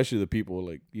going. Especially the people,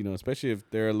 like especially if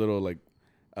they're a little like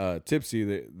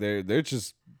tipsy, they're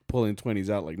just pulling 20s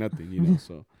out like nothing,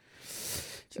 So,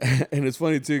 and it's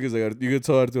funny too because like you could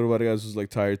tell Arturo Vargas was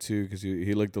like tired too because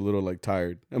he looked a little like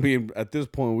tired. I mean, at this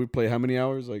point we play how many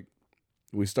hours? Like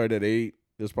we start at 8.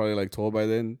 There's probably like 12 by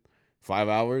then. 5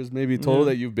 hours maybe total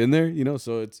that you've been there,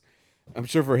 so it's, I'm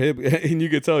sure for him, and you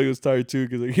could tell he was tired too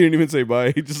because like, he didn't even say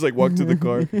bye. He just like walked to the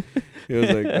car. He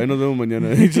was like, I know them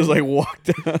mañana. He just like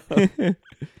walked out.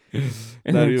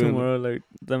 And then tomorrow, like,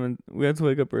 we had to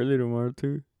wake up early tomorrow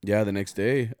too. Yeah, the next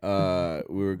day,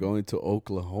 we were going to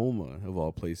Oklahoma of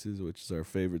all places, which is our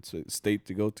favorite state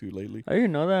to go to lately. I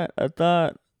didn't know that. I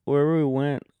thought wherever we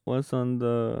went was on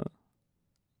the,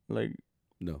 like,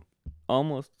 no.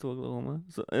 Almost to Oklahoma.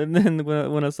 So, and then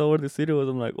when I saw where the city was,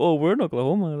 I'm like, oh, we're in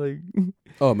Oklahoma. Like,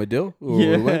 oh, Medill?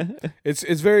 Yeah. It's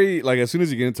very, like, as soon as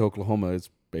you get into Oklahoma, it's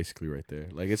basically right there.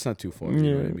 Like, it's not too far. You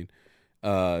know what I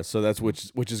mean? So that's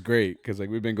which is great because, like,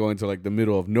 we've been going to, like, the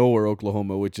middle of nowhere,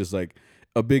 Oklahoma, which is, like,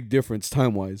 a big difference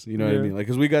time-wise. You know what I mean? Like,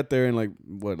 because we got there in, like,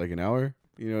 like an hour?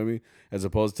 You know what I mean? As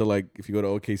opposed to, like, if you go to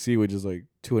OKC, which is, like,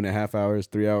 2.5 hours,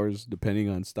 3 hours, depending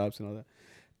on stops and all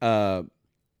that.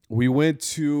 We went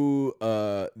to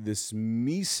this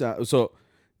misa. So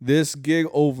this gig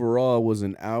overall was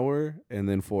an hour and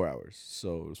then 4 hours.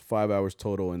 So it was 5 hours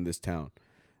total in this town.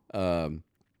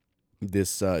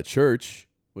 This church,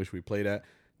 which we played at,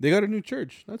 they got a new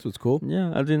church. That's what's cool.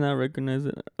 Yeah, I did not recognize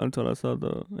it until I saw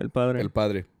El Padre. El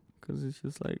Padre. Because it's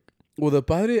just like... Well, the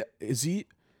Padre,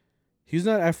 he's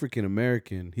not African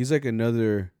American. He's like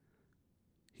another...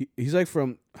 He's like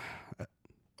from...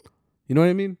 You know what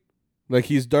I mean? Like,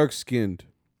 he's dark-skinned,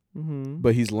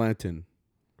 but he's Latin.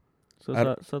 So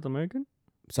South American?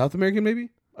 South American,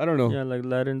 maybe? I don't know. Yeah, like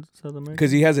Latin South American.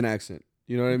 Because he has an accent.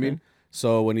 You know what I mean?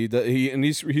 So when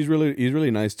he's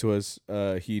really nice to us.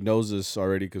 He knows us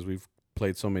already because we've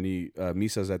played so many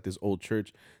misas at this old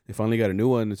church. They finally got a new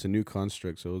one. It's a new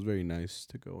construct, so it was very nice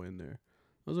to go in there.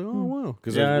 I was like, oh, wow.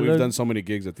 Because we've done so many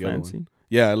gigs at the other one.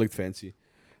 Yeah, it looked fancy.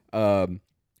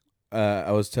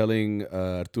 I was telling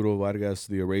Arturo Vargas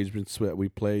the arrangements that we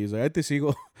play. He's like, I te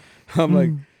sigo. I'm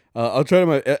like, I'll try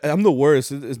to. I'm the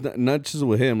worst. It's not just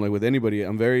with him. Like with anybody,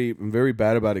 I'm very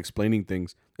bad about explaining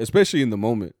things, especially in the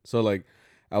moment. So like,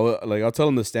 I'll tell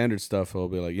him the standard stuff. I'll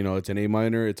be like, it's an A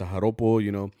minor, it's a jaropo.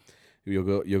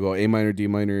 You'll go A minor, D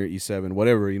minor, E7,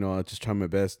 whatever. I'll just try my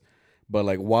best. But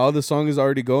like while the song is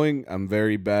already going, I'm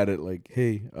very bad at like,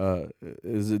 hey,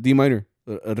 is it D minor,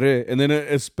 re, and then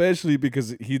especially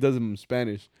because he does it in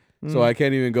Spanish, so I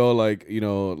can't even go like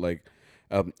like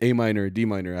A minor, D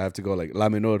minor. I have to go like la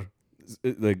menor,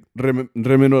 like re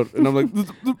menor, and I'm like,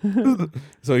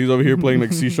 so he's over here playing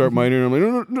like C sharp minor, and I'm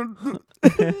like, no,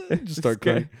 just start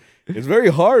crying. It's very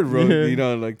hard, bro.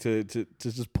 Like to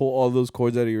just pull all those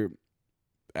chords out of your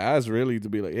ass, really, to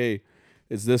be like, hey,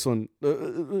 it's this one.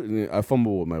 I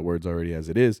fumble with my words already as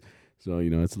it is, so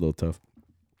it's a little tough.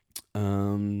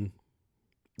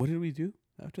 What did we do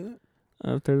after that?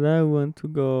 After that, we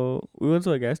went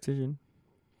to a gas station.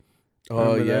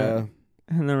 Oh, yeah. That?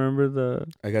 And I remember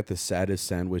I got the saddest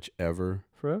sandwich ever.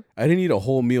 For real? I didn't eat a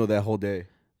whole meal that whole day.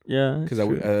 Yeah.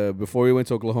 Because before we went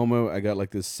to Oklahoma, I got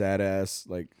like this sad ass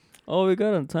like. Oh, we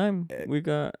got on time. We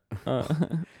got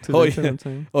on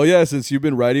time. Oh yeah, since you've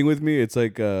been riding with me, it's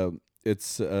like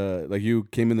like you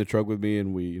came in the truck with me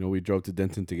and we drove to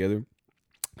Denton together.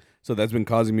 So that's been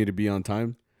causing me to be on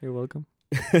time. You're welcome.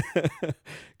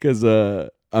 Because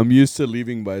I'm used to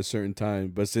leaving by a certain time,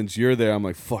 but since you're there, I'm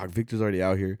like, fuck, Victor's already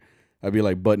out here. I'd be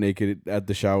like butt naked at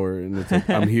the shower, and it's like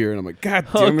I'm here, and I'm like, God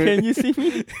damn it! Can you see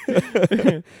me?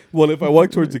 Well, if I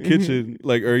walk towards the kitchen,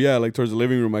 like towards the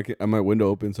living room, I have my window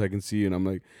open so I can see you, and I'm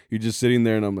like, you're just sitting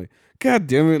there, and I'm like, God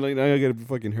damn it! Like now I gotta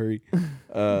fucking hurry.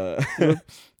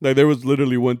 Like there was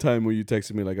literally one time where you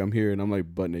texted me like I'm here, and I'm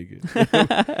like butt naked.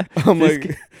 I'm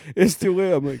like, it's still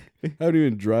way. I'm like, I haven't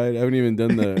even dried. I haven't even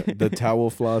done the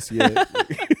towel floss yet.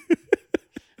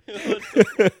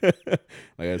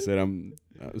 Like I said, I'm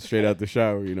straight out the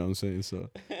shower, you know what I'm saying? So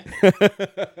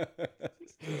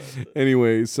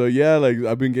anyway, so yeah, like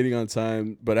I've been getting on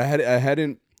time, but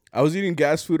I was eating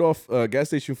gas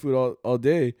station food all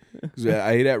day. Cause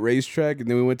I ate at Racetrack, and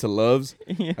then we went to Love's.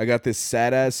 Yeah. I got this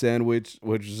sad ass sandwich,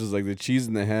 which was just like the cheese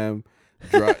and the ham,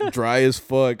 dry as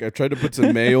fuck. I tried to put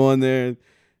some mayo on there.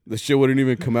 The shit wouldn't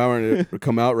even come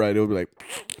out right. It would be like,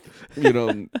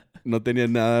 no tenía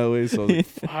nada, güey. So I was like,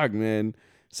 fuck, man.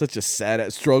 Such a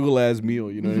sad struggle ass meal,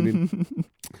 you know what I mean?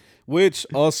 Which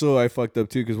also I fucked up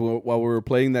too, because while we were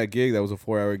playing that gig, that was a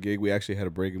 4-hour gig, we actually had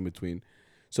a break in between.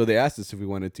 So they asked us if we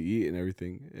wanted to eat and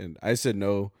everything, and I said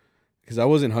no, because I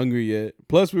wasn't hungry yet.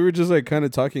 Plus, we were just like kind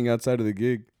of talking outside of the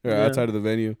gig, or outside of the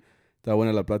venue. That went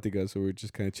a la plática, so we were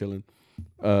just kind of chilling.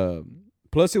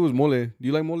 Plus, it was mole. Do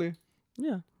you like mole?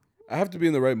 Yeah. I have to be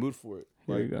in the right mood for it.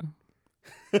 There you go.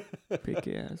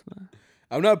 Picky ass, man.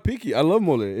 I'm not picky. I love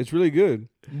mole. It's really good.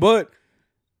 But,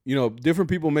 different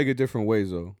people make it different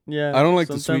ways, though. Yeah. I don't like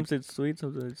the sweet. Sometimes it's sweet,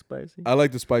 sometimes it's spicy. I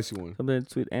like the spicy one. Sometimes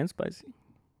it's sweet and spicy.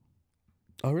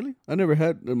 Oh, really? I've never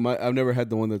had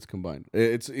the one that's combined.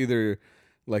 It's either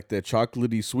like the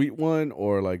chocolatey sweet one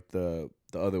or like the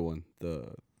other one,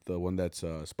 the one that's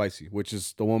spicy, which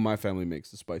is the one my family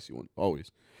makes, the spicy one,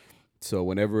 always. So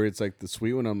whenever it's like the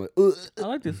sweet one, I'm like, ugh. I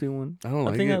like the sweet one.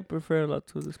 I think I prefer a lot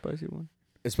to the spicy one.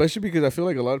 Especially because I feel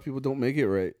like a lot of people don't make it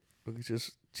right. It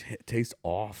just tastes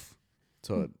off.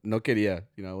 So no quería,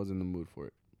 I wasn't in the mood for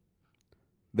it.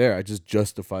 There, I just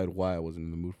justified why I wasn't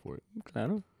in the mood for it.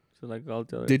 Claro. So like all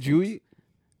the other. Did you eat?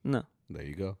 No. There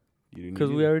you go. You didn't. Because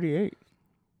we already ate.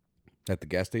 At the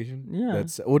gas station? Yeah.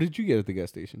 What did you get at the gas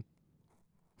station?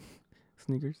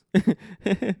 Sneakers.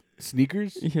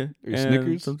 Sneakers? Yeah. Or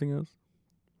Snickers? Something else.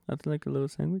 I think like a little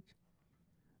sandwich.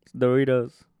 It's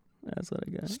Doritos. That's what I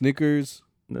got. Snickers.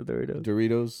 The Doritos.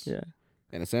 Doritos. Yeah.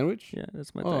 And a sandwich? Yeah,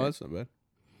 that's my diet. diet. Oh, that's not bad.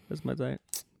 That's my diet.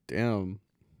 Damn.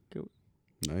 Good.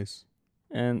 Nice.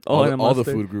 And all the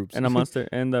food groups. And a Monster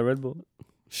and a Red Bull.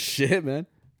 Shit, man.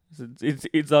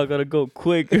 It's all gotta go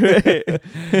quick, right?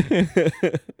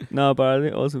 No, but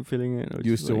I'm also feeling it.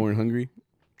 You still weren't hungry?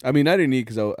 I mean, I didn't eat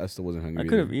because I still wasn't hungry. I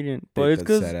could have eaten, but it's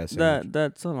because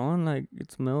that salon, like,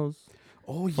 it smells.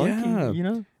 Oh funky,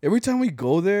 yeah, Every time we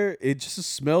go there, it just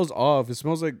smells off. It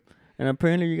smells like. And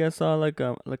apparently, you guys saw like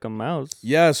a mouse.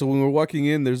 Yeah, so when we're walking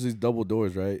in, there's these double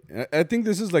doors, right? I think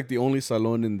this is like the only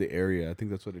salon in the area. I think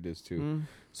that's what it is too.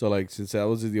 So like, since that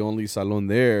was the only salon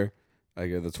there, I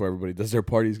guess that's where everybody does their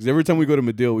parties. Because every time we go to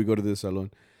Medill, we go to this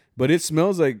salon, but it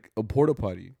smells like a porta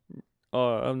potty.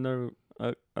 Oh, I've never.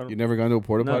 You never gone to a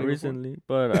porta potty? Not recently,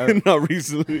 but not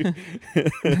recently.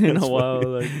 In a while,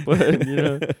 like,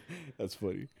 but that's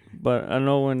funny. But I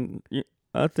know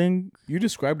I think you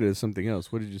described it as something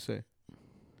else. What did you say?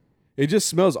 It just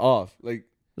smells off, like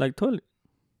toilet.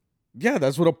 Yeah,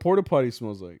 that's what a porta potty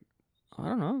smells like. I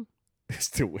don't know. It's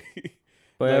the way.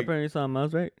 But apparently, you saw a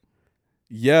mouse, right?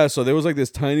 Yeah, so there was like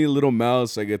this tiny little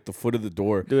mouse like at the foot of the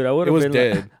door. Dude, I would have been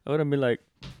dead. Like, I would have been like,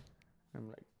 I'm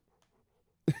like,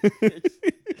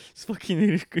 it's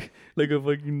fucking like a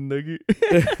fucking nugget.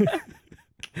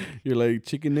 You're like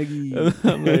chicken nugget.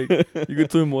 I'm like, you go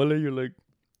to a mole, you're like,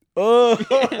 oh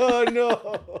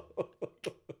no.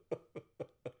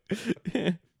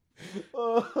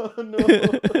 Oh no!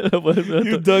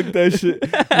 You dunked that shit.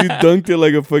 You dunked it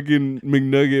like a fucking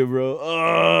McNugget, bro.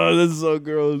 Oh, that's so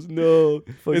gross. No,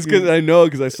 it's because I know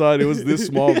because I saw it. It was this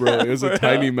small, bro. It was a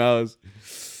tiny mouse.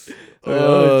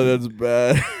 Oh, that's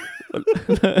bad. O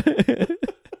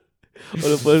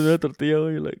le pones una tortilla,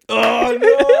 güey, you're like, oh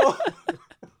no!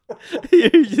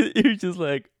 you're just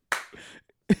like,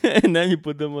 and then you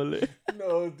put the mole.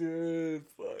 No, dude.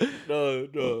 Fuck. No.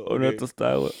 On a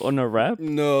tostada, güey. On a wrap.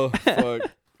 No,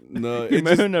 fuck. No,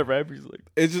 Imagine a wrap. He's like,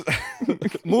 it's just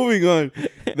moving on.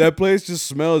 That place just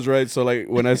smells right. So like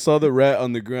when I saw the rat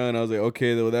on the ground, I was like,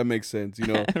 okay, well, that makes sense. You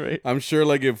know, right? I'm sure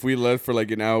like if we left for like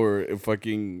an hour, if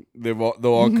fucking they'll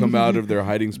all come out of their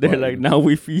hiding spot. They're like, now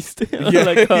we feast. Yeah,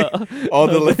 like, all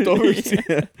the leftovers.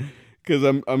 Yeah. Cause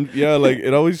I'm like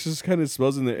it always just kind of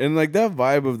smells in there, and like that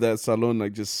vibe of that salon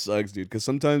like just sucks, dude. Cause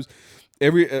sometimes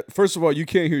first of all you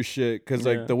can't hear shit, cause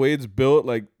like the way it's built,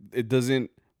 like it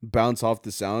doesn't bounce off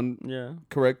the sound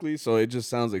correctly, so it just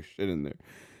sounds like shit in there.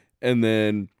 And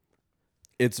then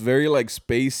it's very like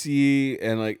spacey,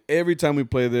 and like every time we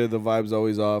play there, the vibe's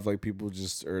always off. Like people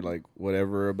just are like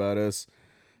whatever about us.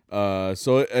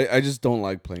 So I just don't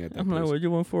like playing at that place. Like, what you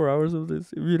want 4 hours of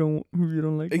this if you don't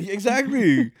like it?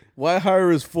 Exactly. Why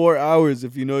hire us 4 hours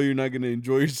if you know you're not gonna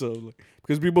enjoy yourself? Like,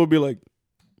 because people will be like,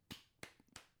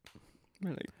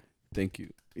 thank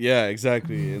you. Yeah,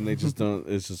 exactly. And they just don't.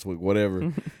 It's just like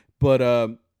whatever. But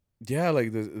yeah,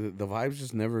 like the vibes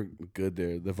just never good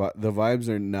there. The vibes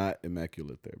are not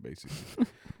immaculate there, basically.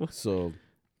 So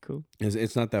cool.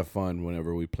 It's not that fun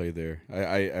whenever we play there.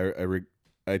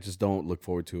 I just don't look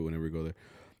forward to it whenever we go there.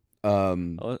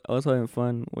 I was having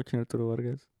fun watching Arturo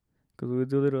Vargas because we would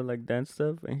do little like dance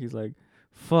stuff, and he's like,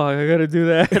 "Fuck, I gotta do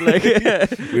that." Like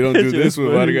we don't do this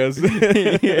with Vargas.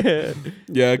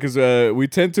 Yeah, because we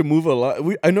tend to move a lot.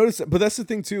 I noticed, but that's the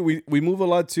thing too. We move a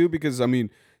lot too because I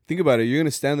mean, think about it. You're gonna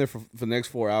stand there for the next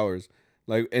 4 hours.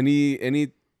 Like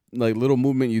any like little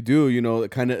movement you do, you know,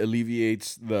 it kind of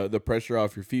alleviates the pressure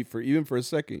off your feet for a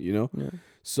second, you know. Yeah.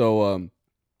 So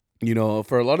you know,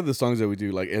 for a lot of the songs that we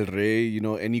do, like El Rey, you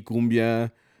know, any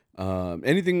cumbia,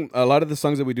 anything, a lot of the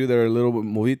songs that we do that are a little bit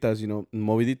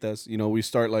moviditas, you know, we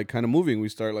start like kind of moving, we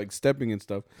start like stepping and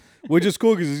stuff, which is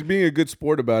cool because he's being a good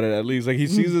sport about it. At least like he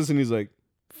sees us and he's like,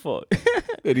 fuck.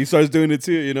 And he starts doing it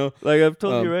too, you know. Like I've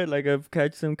told you, right? Like I've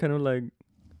catch him kind of like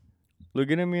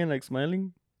looking at me and like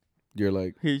smiling. You're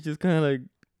like, he's just kind of like,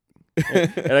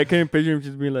 and I can't picture him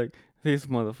just being like, this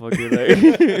motherfucker,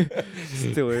 like,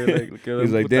 still like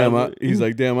he's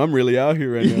like, damn, I'm really out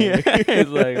here right now. Yeah,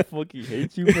 it's like, fuck, he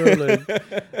hates you, bro. Like,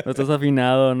 no estás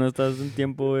afinado, no estás en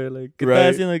tiempo, like, ¿qué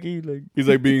estás haciendo aquí? Like, he's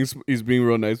like he's being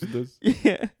real nice with us.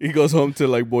 Yeah. He goes home to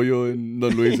like Boyo and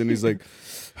Don Luis, and he's like,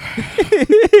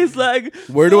 he's like,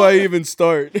 where do I even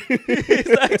start? He's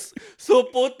like, so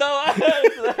puta,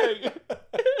 like.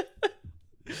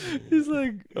 He's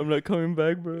like, I'm not coming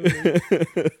back, bro. Like,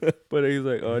 but he's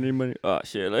like, oh, I need money. Oh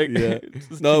shit, like yeah.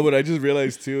 No, but I just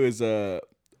realized too is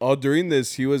all during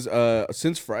this he was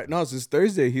since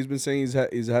Thursday he's been saying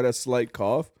he's had a slight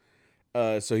cough,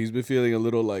 so he's been feeling a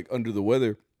little like under the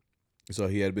weather, so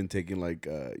he had been taking like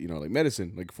you know, like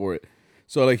medicine like for it,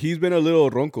 so like he's been a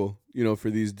little ronco, you know, for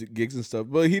these gigs and stuff,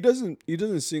 but he doesn't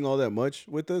sing all that much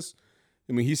with us.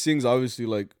 I mean, he sings obviously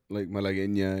like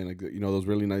Malagueña and like, you know, those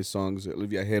really nice songs. El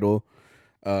Viajero.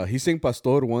 He sang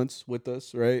Pastor once with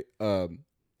us, right?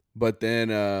 But then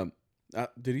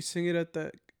did he sing it at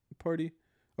that party?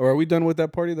 Or are we done with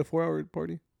that party, the 4-hour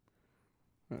party?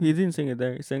 He didn't sing it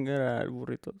there. He sang it at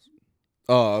Burritos.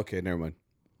 Oh, okay, never mind.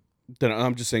 Then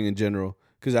I'm just saying in general,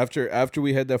 because after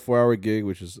we had that 4-hour gig,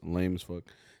 which is lame as fuck.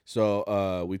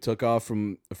 So we took off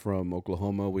from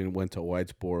Oklahoma. We went to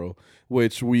Whitesboro,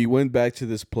 which we went back to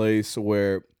this place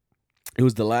where it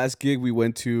was the last gig we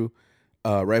went to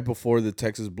right before the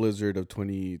Texas blizzard of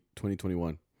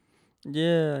 2021.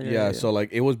 Yeah. So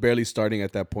like it was barely starting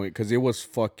at that point because it was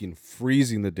fucking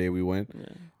freezing the day we went.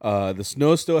 Yeah. The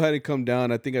snow still hadn't come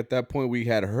down. I think at that point we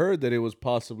had heard that it was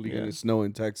possibly gonna snow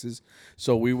in Texas.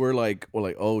 So we were like,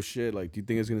 oh shit, like, do you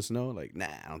think it's gonna snow? Like, nah,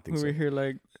 I don't think so. We were here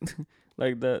like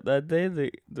like that day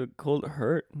the cold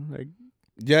hurt. Like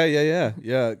yeah.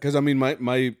 Because I mean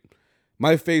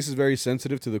my face is very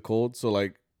sensitive to the cold. So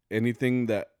like anything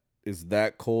that is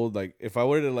that cold, like if I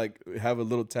were to like have a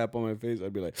little tap on my face,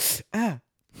 I'd be like,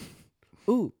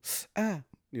 ooh,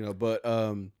 you know. But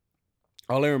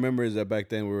all I remember is that back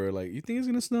then we were like, you think it's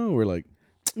gonna snow? We're like,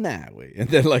 nah, wait. And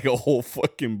then like a whole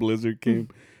fucking blizzard came.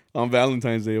 On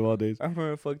Valentine's Day of all days. I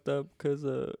remember I fucked up because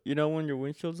you know when your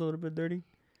windshield's a little bit dirty,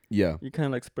 Yeah. you kind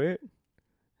of like spray it.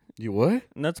 You what?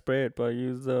 Not spray it, but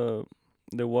use the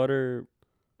water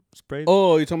spray.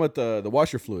 Oh, you're talking about the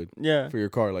washer fluid. Yeah. For your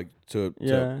car, like to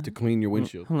clean your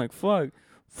windshield. I'm like, fuck.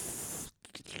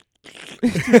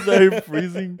 It started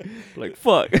freezing. Like,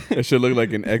 fuck. That should look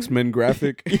like an X-Men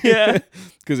graphic. Yeah.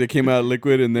 Because it came out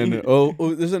liquid and then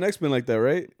there's an X-Men like that,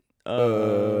 right?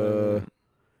 Who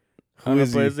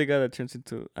is he? They got turns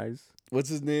into ice. What's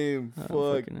his name?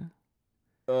 Fuck.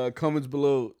 Comments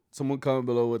below. Someone comment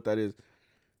below what that is.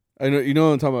 I know you know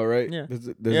what I'm talking about, right? Yeah. There's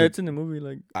it's in the movie,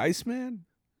 like Iceman.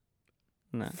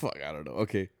 Nah. Fuck, I don't know.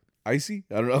 Okay. Icy?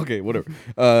 I don't know. Okay, whatever.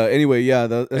 Anyway, yeah,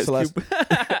 that's the last.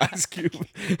 Ice Cube.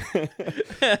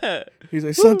 He's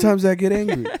like, sometimes I get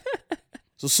angry,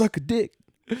 so suck a dick.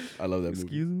 I love that movie.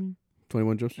 Excuse me.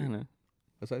 21 Jump Street. I know.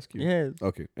 That's Ice Cube. Yes.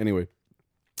 Okay. Anyway,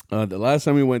 the last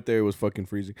time we went there, it was fucking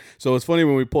freezing. So it's funny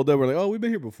when we pulled up, we're like, oh, we've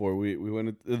been here before. We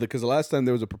went because the last time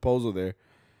there was a proposal there.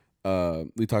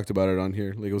 We talked about it on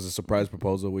here. Like it was a surprise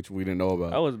proposal, which we didn't know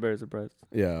about. I was very surprised.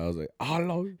 Yeah, I was like,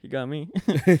 hello. You got me.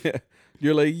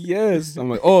 You're like, yes. I'm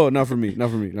like, oh, not for me.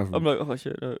 I'm like, oh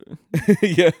shit.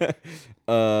 Yeah.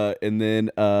 And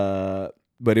then,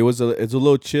 but it's a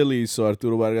little chilly. So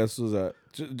Arturo Vargas was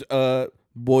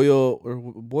Boyo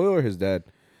or his dad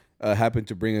happened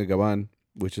to bring a gaban,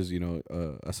 which is a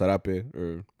sarape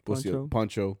or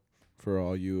poncho for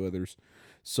all you others.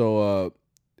 So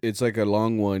it's like a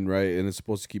long one, right? And it's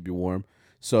supposed to keep you warm.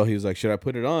 So he was like, should I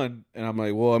put it on? And I'm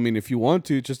like, well, I mean, if you want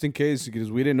to, just in case,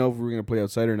 because we didn't know if we were gonna play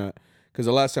outside or not. Because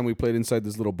the last time we played inside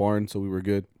this little barn, so we were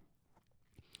good.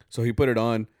 So he put it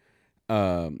on,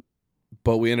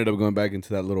 but we ended up going back into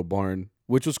that little barn,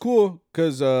 which was cool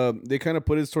because they kind of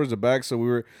put us towards the back, so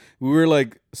we were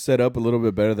like set up a little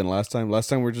bit better than last time. Last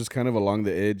time we were just kind of along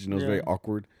the edge, and it was very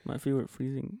awkward. My feet were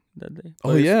freezing that day.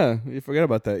 Oh yeah, you forgot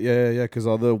about that. Yeah. Because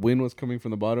all the wind was coming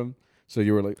from the bottom, so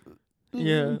you were like.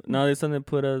 Yeah. Now they suddenly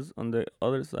put us on the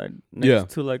other side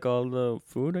next to like all the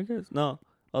food, I guess. No,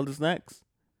 all the snacks.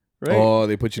 Right? Oh,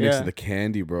 they put you next to the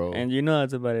candy, bro. And you know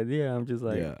that's a bad idea. I'm just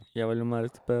like, vale madre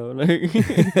este pedo.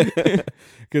 Like,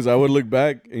 because I would look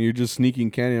back and you're just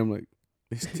sneaking candy. I'm like,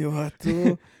 este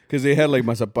vato. Because they had like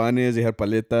mazapanes, they had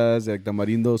paletas, like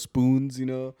tamarindo spoons,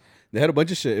 They had a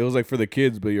bunch of shit. It was like for the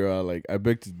kids, but you're all like, I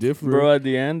beg to differ. Bro, at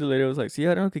the end, the lady was like, see,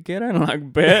 I don't know que quiera. And I'm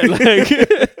like, bet. Like,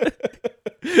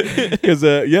 because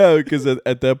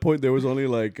at that point, there was only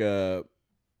like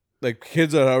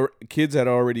kids had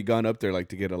already gone up there like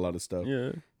to get a lot of stuff.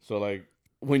 Yeah. So like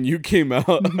when you came out,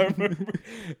 I remember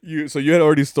you had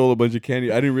already stole a bunch of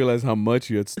candy. I didn't realize how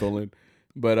much you had stolen,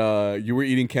 but you were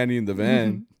eating candy in the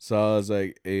van. So I was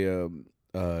like, hey,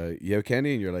 you have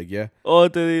candy? And you're like, yeah. Oh, I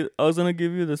was gonna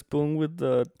give you the spoon with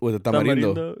the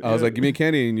tamarindo. I was like, give me a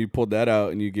candy, and you pulled that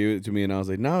out and you gave it to me, and I was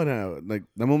like, no, like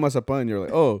dame un mazapan. And you're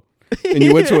like, oh. And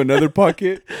you went to another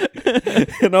pocket,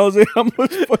 and I was like, "How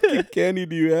much fucking candy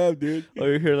do you have, dude?" Oh,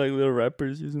 you hear like little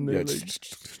rappers using their like.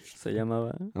 Se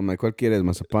llamaba. I'm like, ¿cuál quieres?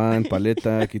 Mazapán,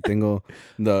 paleta. Aquí tengo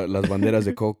las banderas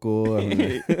de coco.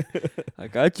 I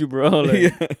got you, bro.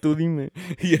 Like, tú dime.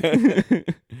 Yeah.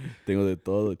 Tengo de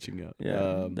todo, chingado.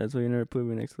 Yeah, that's why you never put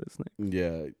me next to the snack.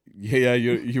 Yeah.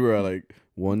 You were like,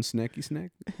 one snacky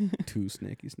snack, two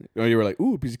snacky snack. Oh, you were like,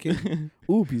 ooh, piece of candy.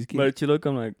 Ooh, piece of candy. But you look,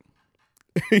 I'm like.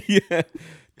 Yeah.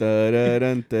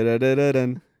 Da-da-dun,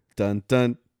 da-da-da-dun, dun,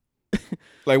 dun.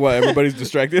 Like what? Everybody's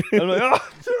distracted. I'm like, oh.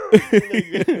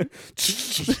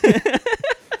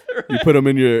 You put them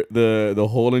in the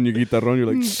hole in your guitarrón.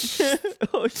 You're like,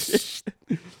 oh shit.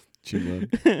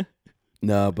 Chingón.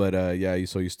 No, but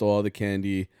so you stole all the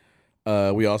candy.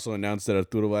 We also announced that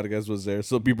Arturo Vargas was there,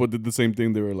 so people did the same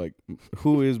thing. They were like,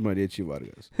 "Who is Mariachi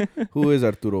Vargas? Who is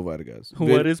Arturo Vargas?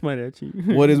 What is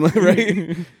mariachi? What is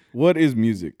right? What is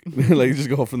music? Like just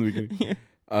go from the beginning." Yeah.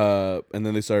 And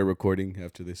then they started recording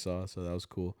after they saw, so that was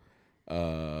cool.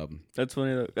 That's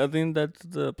funny though. I think that's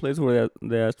the place where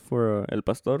they asked for El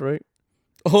Pastor, right?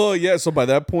 Oh yeah. So by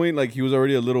that point, like he was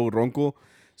already a little ronco,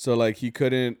 so like he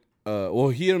couldn't.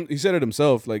 He said it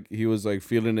himself. Like he was like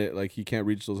feeling it. Like he can't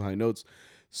reach those high notes.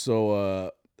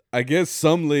 So I guess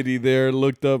some lady there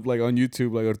looked up like on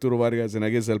YouTube like Arturo Vargas, and I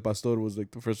guess El Pastor was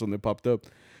like the first one that popped up.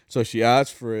 So she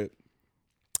asked for it.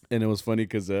 And it was funny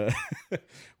because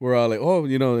we're all like, oh,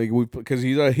 like because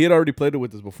he had already played it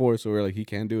with us before, so we're like, he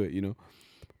can do it,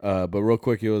 But real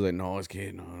quick, he was like, no, es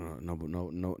que no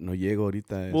llego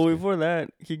ahorita. Well, before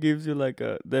that, he gives you like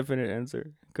a definite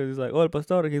answer because he's like, oh, El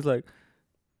Pastor. He's like,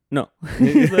 no.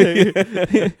 He's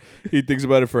like, he thinks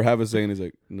about it for half a second. He's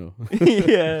like, no.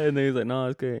 Yeah, and then he's like, no,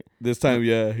 it's okay. This time,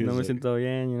 yeah. No me siento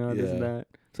bien, this and that.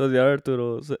 So the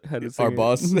Arturo had to sing our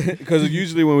boss, because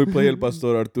usually when we play El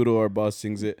Pastor, Arturo, our boss,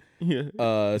 sings it. Yeah.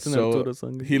 It's an So Arturo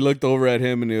song. he looked over at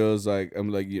him and he was like, I'm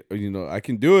like, you know, I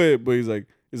can do it, but he's like,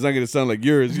 it's not gonna sound like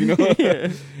yours, you know.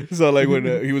 So like when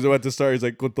he was about to start, he's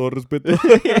like, con todo respeto.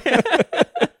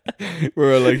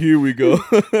 We're like, here we go.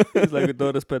 It's like, con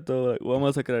todo respeto, like,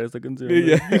 vamos a crear esta canción.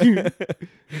 Yeah.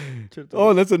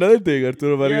 Oh, that's another thing.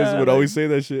 Arturo Vargas would always say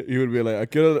that shit. He would be like,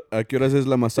 ¿A qué horas es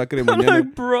la masacre I'm mañana?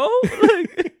 like, bro,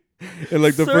 like, and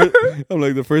like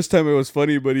the first time it was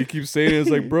funny, but he keeps saying it. It's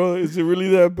like, bro, is it really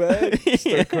that bad?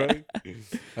 Start crying.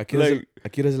 ¿A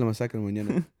qué horas es la masacre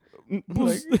mañana?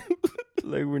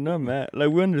 like we're not mad. Like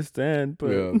we understand, but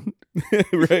yeah.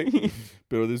 Right.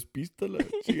 Pero despístala,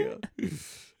 chica.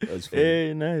 That's funny.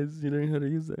 Hey, nice. You learn how to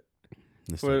use that.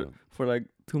 For like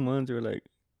 2 months, you were like,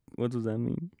 what does that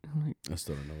mean? I'm like, I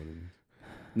still don't know what it means.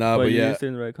 Nah, but you yeah. used it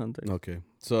in the right context. Okay.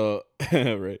 So,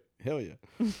 right. Hell yeah.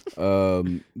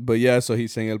 But yeah, so he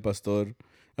sang El Pastor.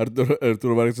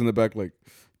 Arturo Vargas in the back, like,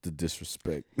 the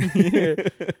disrespect. Yeah.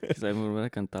 He's like, me hubiera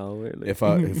cantado, güey. Like,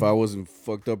 if I wasn't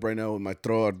fucked up right now with my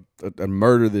throat, I'd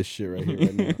murder this shit right here,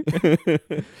 right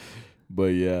now.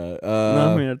 But yeah.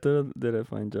 No, I mean, Arturo did a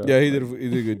fine job. Yeah, he did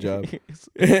a good job.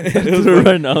 Arturo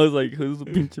right now is like, who's the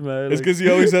pinche man? It's because he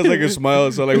always has like a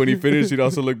smile. So like when he finished, he'd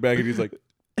also look back and he's like,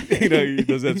 you know, he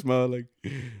does that smile. Like,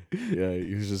 yeah,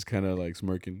 he was just kind of like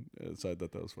smirking. So I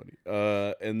thought that was funny.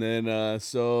 And then,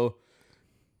 so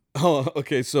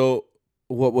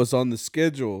what was on the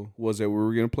schedule was that we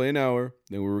were going to play an hour,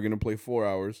 then we were going to play 4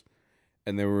 hours,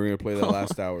 and then we were going to play that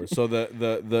last hour. So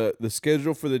the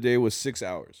schedule for the day was 6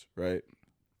 hours, right?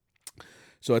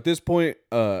 So at this point,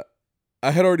 I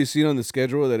had already seen on the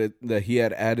schedule that he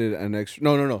had added an extra.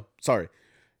 No. Sorry,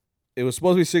 it was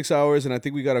supposed to be 6 hours, and I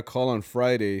think we got a call on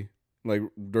Friday, like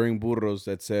during Burros,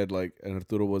 that said like, and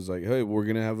Arturo was like, "Hey, we're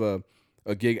gonna have a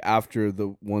gig after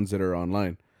the ones that are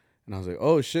online." And I was like,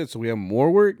 "Oh shit, so we have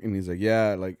more work?" And he's like,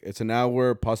 "Yeah, like it's an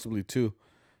hour, possibly 2."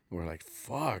 And we're like,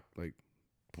 "Fuck, like,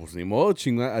 pues ni modo,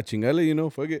 chingale, you know,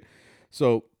 fuck it."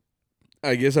 So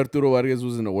I guess Arturo Vargas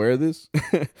wasn't aware of this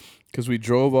because we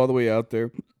drove all the way out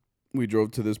there. We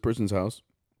drove to this person's house,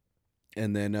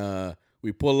 and then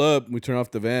we pull up, we turn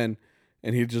off the van,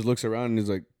 and he just looks around and he's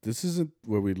like, "This isn't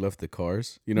where we left the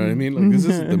cars." You know what I mean? Like, this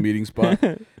isn't the meeting spot.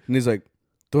 And he's like,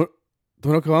 ¿Tú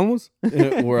no acabamos?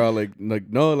 We're all like,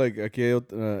 no, like, aquí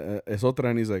es otra.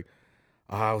 And he's like,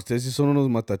 ustedes sí son unos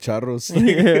matacharros.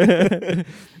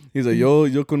 He's like,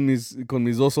 yo con mis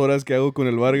 2 horas que hago con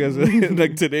el Vargas.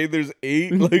 Like, today there's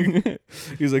 8. Like,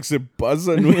 he's like, se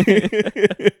pasan,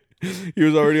 güey. He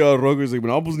was already all rojo. He's like,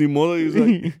 no, pues ni modo.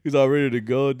 He's all ready to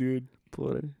go, dude.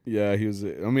 Poor. Yeah, he was.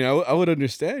 I mean, I would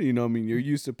understand, you know. I mean, you're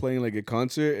used to playing like a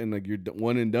concert and like you're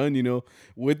one and done, you know,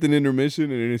 with an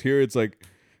intermission. And here it's like,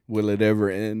 will it ever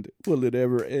end? Will it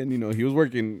ever end? You know, he was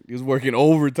working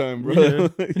overtime, bro. Yeah.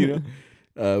 You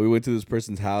know, we went to this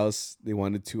person's house. They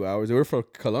wanted 2 hours. They were for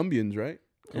Colombians, right?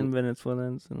 And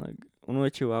Venezuelans and like uno de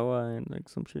Chihuahua and like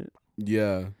some shit.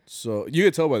 Yeah. So you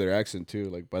could tell by their accent too,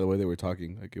 like by the way they were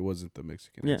talking, like it wasn't the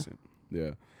Mexican accent.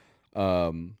 Yeah.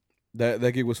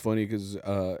 That gig was funny because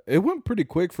it went pretty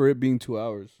quick for it being 2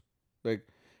 hours. Like,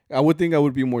 I would think I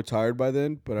would be more tired by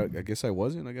then, but I guess I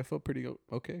wasn't. Like, I felt pretty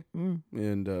okay.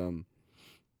 And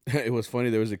it was funny.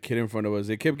 There was a kid in front of us.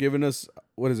 They kept giving us,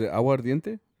 what is it,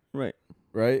 aguardiente? Right?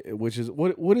 Which is,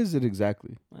 what is it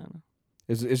exactly? I don't know.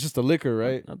 It's just a liquor,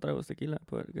 right? I thought it was tequila,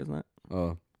 but I guess not.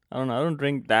 Oh. I don't know. I don't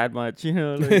drink that much, you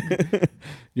know. Like,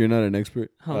 you're not an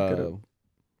expert.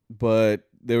 But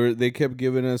they kept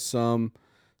giving us some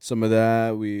of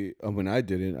that. I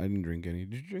didn't drink any.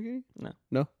 Did you drink any?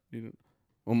 No, you didn't.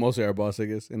 Well, mostly our boss, I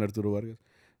guess, and Arturo Vargas.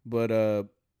 But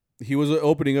he was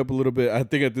opening up a little bit. I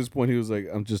think at this point he was like,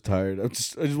 "I'm just tired. I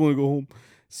just want to go home."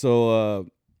 So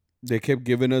they kept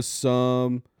giving us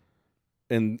some,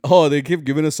 and they kept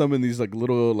giving us some in these like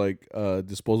little like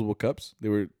disposable cups. They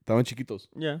were estaban chiquitos.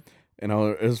 Yeah. And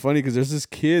it was funny because there's this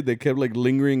kid that kept like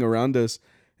lingering around us,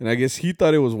 and I guess he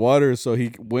thought it was water, so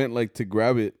he went like to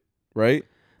grab it, right?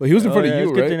 But he was in front of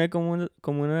you, right? Tenía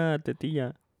como una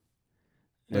tetilla.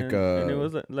 And it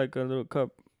was like a little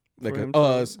cup. Like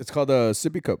it's called a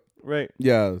sippy cup. Right.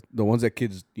 Yeah, the ones that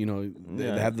kids, you know, they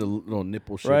have the little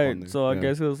nipple shape on there. So I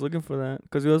guess he was looking for that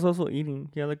because he was also eating.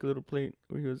 He had like a little plate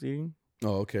where he was eating.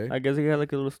 Oh, okay. I guess he had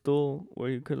like a little stool where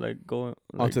he could like go like,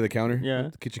 onto the counter. Yeah,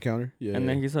 the kitchen counner. Yeah. And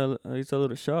then he saw a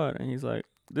little shot, and he's like,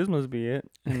 "This must be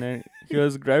it." And then he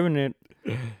was grabbing it,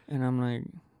 and I'm like,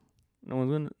 "No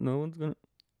one's gonna."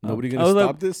 Nobody gonna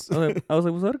stop this? I was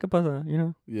like, "What's that? ¿Qué pasa?" You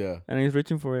know? Yeah. And he's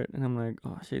reaching for it, and I'm like,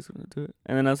 "Oh shit, he's gonna do it."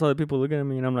 And then I saw the people looking at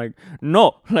me, and I'm like,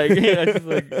 "No!" Like, I just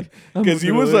like, because he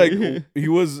was like, he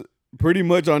was pretty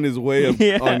much on his way of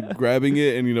on grabbing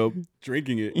it and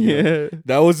drinking it. You know?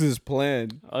 That was his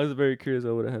plan. I was very curious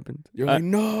what would have happened. You're like,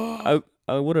 no.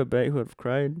 I would have bet he would have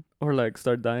cried or like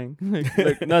start dying,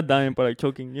 like not dying but like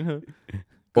choking. You know.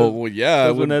 Oh well, yeah.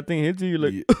 When that thing hits you, you're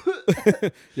like,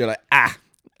 you're like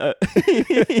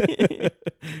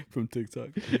from TikTok.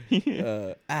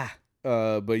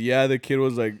 But yeah, the kid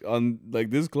was like on like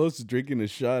this close to drinking a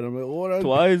shot. I'm like, what?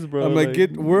 Twice, bro. I'm like,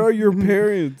 where are your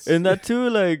parents? And that too,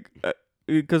 like,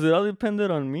 because it all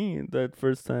depended on me that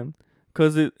first time.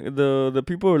 Cause the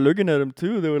people were looking at him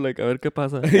too. They were like, "A ver qué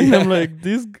pasa." And I'm like,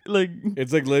 "This like."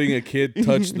 It's like letting a kid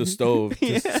touch the stove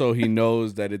just so he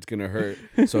knows that it's gonna hurt,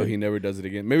 so he never does it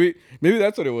again. Maybe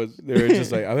that's what it was. They were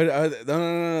just like, no,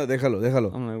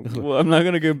 déjalo. I'm like, well, I'm not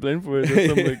gonna get blamed for it.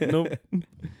 So I'm like, nope.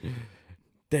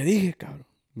 Te dije, cabrón.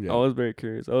 Yeah. I was very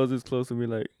curious. I was this close to be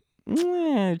like,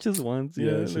 just once.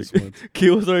 Yeah, just once. Kid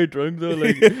was already drunk though.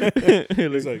 Like,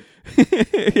 he's like,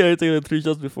 yeah, I took like 3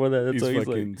 shots before that. That's he's why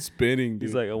fucking like, spinning. Dude.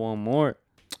 He's like, I want more.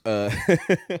 That's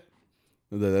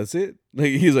it. Like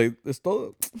he's like, it's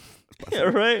todo. Yeah,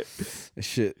 right.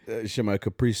 Shit, my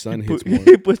Capri Sun hits more.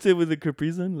 He puts it with the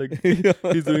Capri Sun. Like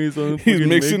he's doing his own. He's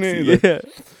mixing mix. it. Yeah, like,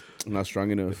 I'm not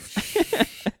strong enough.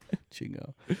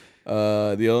 Chingo.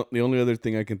 The only other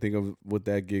thing I can think of with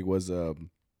that gig was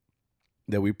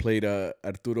that we played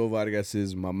Arturo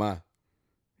Vargas's Mama.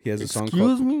 He has a song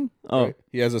called. Excuse me? Oh. Right?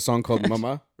 He has a song called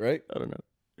Mama, right? I don't know.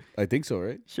 I think so,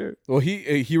 right? Sure. Well,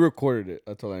 he recorded it.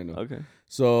 That's all I know. Okay.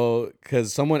 So,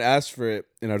 because someone asked for it,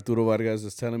 and Arturo Vargas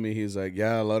is telling me, he's like,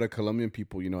 yeah, a lot of Colombian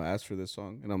people, asked for this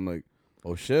song. And I'm like,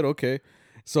 oh, shit, okay.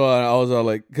 So, I was all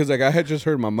like, because like I had just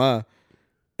heard Mama.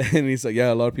 And he's like,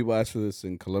 yeah, a lot of people asked for this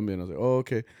in Colombia. And I was like, oh,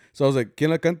 okay. So I was like, ¿Quién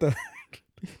la canta?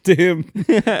 To him.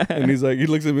 And he's like, he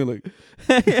looks at me like,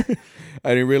 I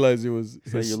didn't realize it was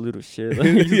his. Like, you little shit.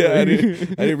 Yeah, I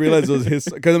didn't realize it was his.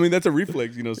 Because, I mean, that's a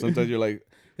reflex, sometimes you're like,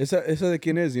 esa de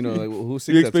quién es? Like, who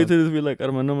sings you that expected song? it to be like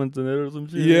Armando Manzanero or some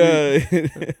shit. Yeah.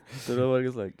 So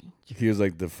Vargas like. He was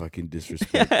like, the fucking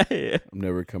disrespect. Yeah. I'm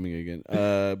never coming again.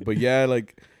 But yeah,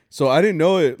 like, so I didn't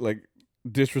know it, like,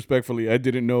 disrespectfully. I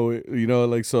didn't know it,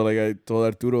 like, so like I told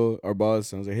Arturo, our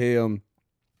boss, and I was like, hey, how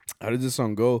did this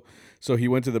song go? So he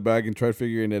went to the back and tried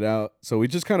figuring it out. So we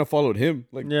just kind of followed him,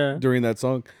 like, during that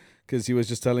song, because he was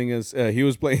just telling us, he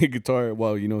was playing a guitar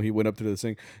while, he went up to the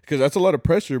sing, because that's a lot of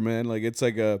pressure, man. Like, it's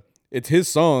like it's his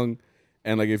song,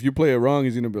 and like if you play it wrong,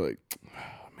 he's gonna be like,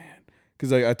 oh man,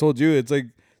 because like I told you, it's like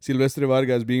Silvestre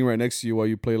Vargas being right next to you while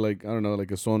you play, like, I don't know, like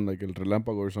a song like El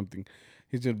Relámpago or something.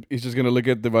 He's just gonna look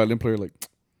at the violin player like,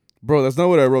 bro, that's not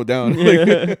what I wrote down.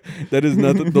 Like, that is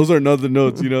not. Those are not the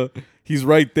notes. He's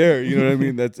right there. You know what I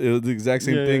mean? That's the exact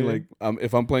same thing. Yeah. Like,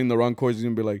 if I'm playing the wrong chords, he's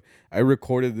gonna be like, I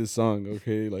recorded this song.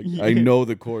 Okay, like I know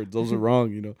the chords. Those are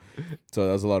wrong. So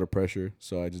that was a lot of pressure.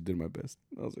 So I just did my best.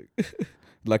 I was like,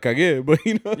 la cagué, but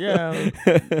Yeah,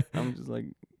 I'm just like.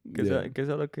 Que sea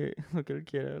lo que él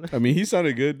quiera. I mean, he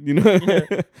sounded good. Yeah,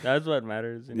 that's what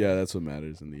matters. Yeah, that's what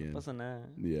matters in the end. Pasa nada.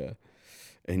 Yeah.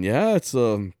 And yeah, it's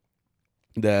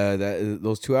that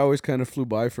those 2 hours kind of flew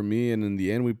by for me, and in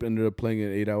the end we ended up playing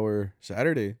an 8-hour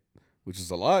Saturday, which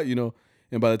is a lot,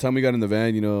 And by the time we got in the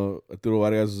van, Arturo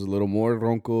Vargas was a little more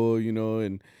ronco,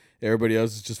 and everybody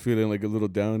else is just feeling like a little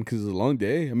down because it's a long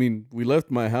day. I mean, we left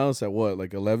my house at what,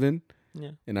 like 11,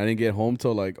 and I didn't get home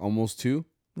till like almost 2.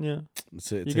 Yeah.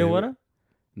 That's it. You get water?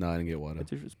 No, I didn't get water. With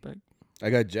disrespect. I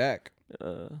got Jack.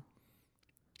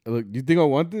 Look, do you think I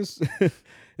want this?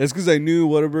 That's because I knew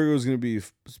Whataburger was gonna be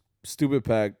stupid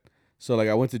packed. So like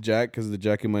I went to Jack because the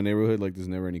Jack in my neighborhood, like there's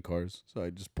never any cars. So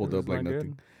I just pulled up like nothing.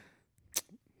 Good.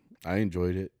 I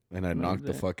enjoyed it, and I knocked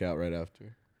the fuck out right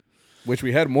after. Which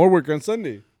we had more work on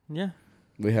Sunday. Yeah.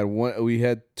 We had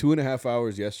 2.5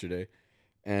 hours yesterday,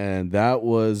 and that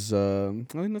was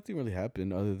nothing really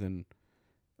happened other than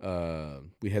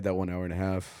we had that 1 hour and a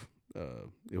half.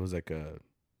 It was like it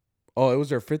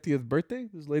was her 50th birthday.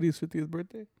 This lady's 50th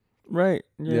birthday. Right.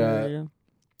 Yeah.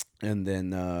 And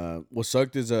then what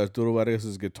sucked is Arturo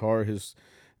Vargas' guitar,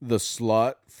 the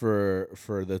slot for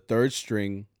the third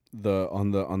string,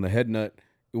 on the head nut,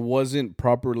 it wasn't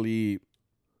properly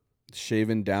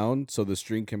shaven down, so the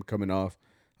string kept coming off.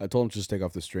 I told him to just take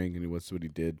off the string, and that's what he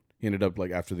did. He ended up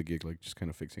like after the gig, like just kind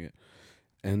of fixing it.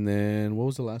 And then what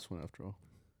was the last one after all?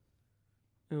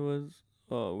 It was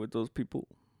with those people.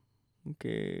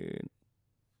 Okay.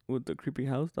 With the creepy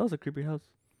house. That was a creepy house.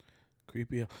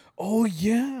 Creepy. Oh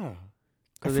yeah.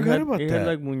 I forgot about that. It had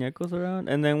like muñecos around,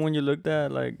 and then when you looked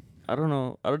at like I don't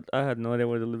know, I had no idea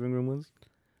where the living room was,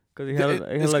 because it had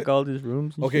like all these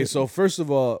rooms. Okay, shit. So first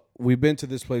of all, we've been to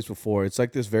this place before. It's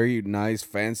like this very nice,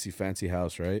 fancy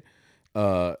house, right?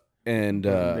 And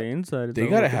the inside, they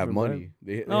gotta have money.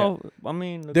 I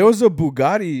mean, there was a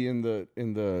Bugatti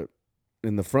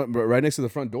in the front, right next to the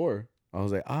front door. I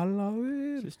was like, I love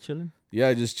it. Just chilling.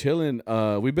 Yeah, just chilling.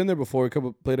 We've been there before.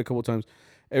 Played a couple times.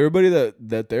 Everybody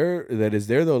that is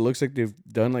there though looks like they've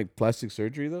done like plastic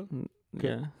surgery though.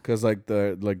 Yeah. Cause like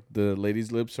the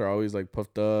ladies' lips are always like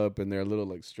puffed up and they're a little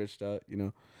like stretched out. You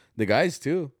know, the guys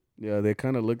too. Yeah, they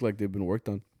kind of look like they've been worked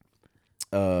on.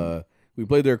 We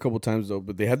played there a couple times though,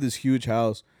 but they have this huge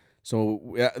house.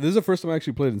 So yeah, this is the first time I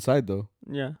actually played inside though.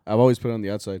 Yeah. I've always played on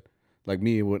the outside, like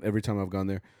me. Every time I've gone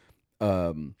there,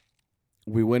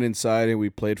 we went inside and we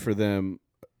played for them.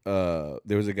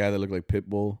 There was a guy that looked like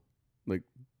Pitbull, like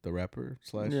the rapper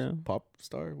 / pop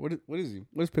star. What is he?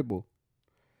 What is Pitbull?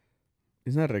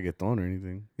 He's not reggaeton or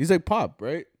anything. He's like pop,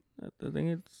 right? I think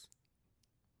it's.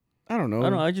 I don't know.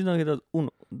 I just know he does 1,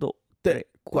 2, 3,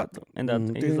 4, and that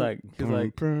he's like,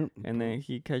 and then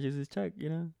he catches his check, you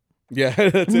know. Yeah,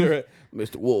 that's it, right?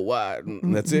 Mr. Worldwide,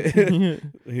 that's it.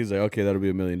 He's like, okay, that'll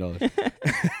be $1 million.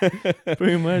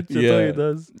 Pretty much, that's all he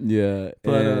does. Yeah,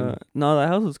 but no, that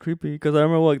house was creepy because I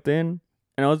remember I walked in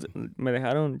and I was me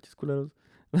dejaron chisculeros.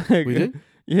 Like, we did.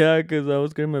 Yeah, because I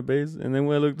was getting my base, and then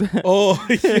when I looked at... Oh,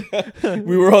 yeah.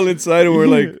 We were all inside, and we're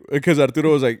like... Because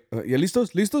Arturo was like, ¿Ya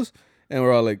listos? ¿Listos? And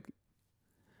we're all like...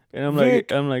 And I'm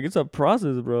like, it's a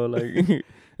process, bro. Like,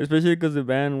 especially because the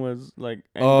van was, like,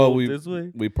 angled this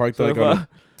way. We parked, so like, on a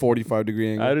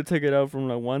 45-degree angle. I had to take it out from,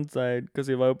 like, one side, because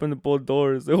if I opened both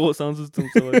doors, the whole sound system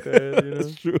so like that, you know?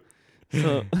 That's true.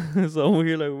 So I'm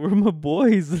here like, where are my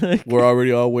boys? Like, we're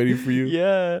already all waiting for you.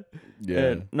 Yeah. Yeah.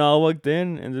 And no, I walked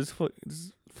in and this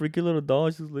freaky little doll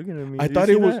was just looking at me. I thought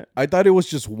it was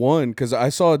just one because I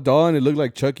saw a doll and it looked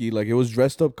like Chucky. Like it was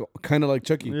dressed up kind of like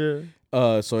Chucky. Yeah.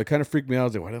 So it kind of freaked me out. I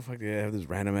was like, why the fuck do they have this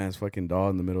random ass fucking doll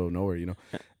in the middle of nowhere? You know.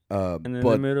 And then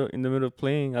in the middle of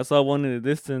playing, I saw one in the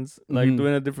distance, like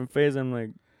doing a different phase. I'm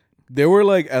like. There were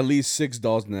like at least 6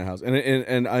 dolls in that house,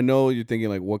 and I know you're thinking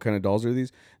like, what kind of dolls are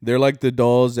these? They're like the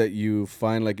dolls that you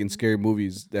find like in scary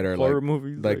movies that are horror like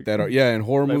movies, like that are in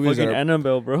horror like movies that are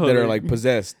Annabelle, bro, that are like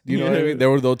possessed. You know what I mean? There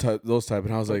were those type,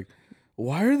 and I was like,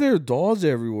 why are there dolls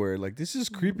everywhere? Like this is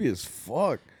creepy as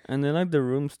fuck. And then like the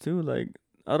rooms too, like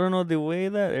I don't know the way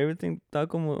that everything está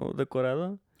como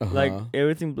decorado, like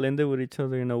everything blended with each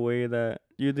other in a way that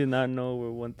you did not know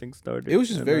where one thing started. It was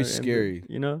just very scary.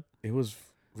 You know, it was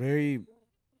very.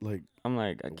 Like I'm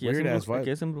like, weird ass vibe.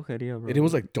 Brujería, bro. And it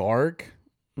was like dark.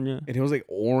 Yeah. And it was like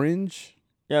orange.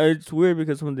 Yeah, it's weird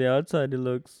because from the outside it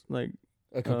looks like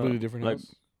a completely different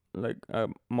house. Like a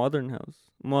modern house.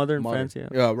 Modern. Fancy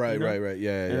house. Yeah, right.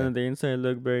 Yeah. And then the inside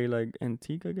looked very like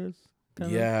antique, I guess.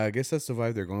 Yeah, I guess that's the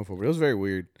vibe they're going for. But it was very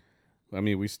weird. I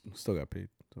mean, we still got paid.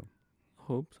 So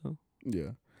hope so. Yeah.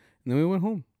 And then we went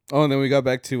home. Oh, and then we got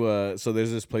back to so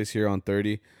there's this place here on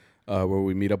 30. Where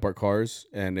we meet up our cars,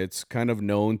 and it's kind of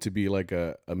known to be like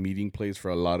a meeting place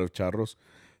for a lot of charros.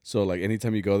 So like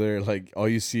anytime you go there, like all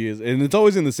you see is, and it's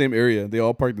always in the same area. They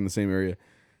all parked in the same area.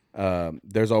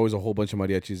 There's always a whole bunch of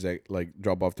mariachis that like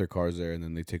drop off their cars there, and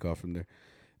then they take off from there.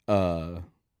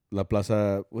 La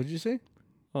Plaza, what did you say?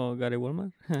 Oh, Gary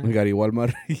Walmart. Gary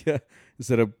Walmart, yeah.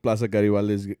 Instead of Plaza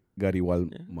Garibaldi is Gary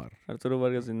Walmart. Yeah. Arturo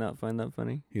Vargas did not find that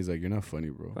funny. He's like, you're not funny,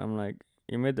 bro. But I'm like,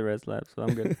 you made the rest laugh, so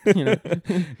I'm good. You know,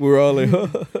 we were all like,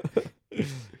 it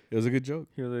was a good joke.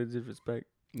 He was a disrespect.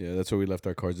 Yeah, that's where we left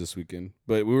our cars this weekend.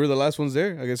 But we were the last ones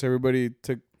there. I guess everybody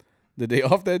took the day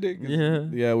off that day.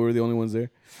 Yeah, we were the only ones there.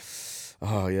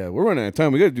 Oh yeah, we're running out of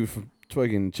time. We gotta do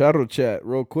fucking Charro chat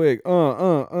real quick.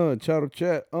 Charro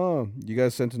chat. You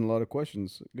guys sent in a lot of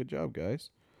questions. Good job, guys.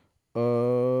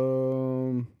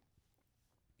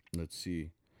 Let's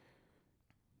see.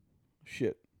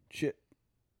 Shit.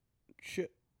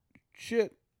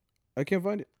 I can't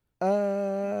find it.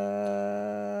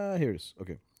 Here it is.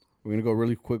 Okay. We're going to go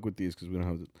really quick with these because we don't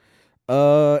have it.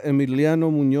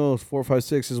 Emiliano Munoz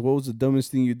 456 says, what was the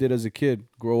dumbest thing you did as a kid?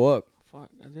 Grow up. Fuck,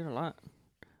 I did a lot.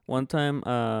 One time,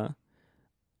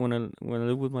 when I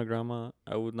lived with my grandma,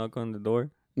 I would knock on the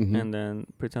door and then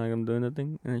pretend like I'm doing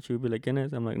nothing. And then she would be like, ¿Quién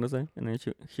es? I'm like, no sé. And then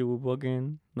she would walk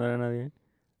in, no era nadie.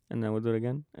 And then I would do it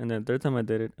again. And then third time I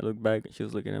did it, I looked back and she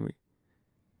was looking at me.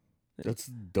 That's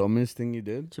the dumbest thing you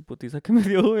did? Chiputiza que me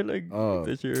dio, like,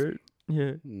 that she hurt.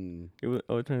 Yeah.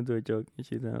 I was trying to do a joke and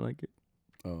she didn't like it.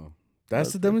 Oh.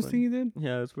 That's the dumbest thing you did?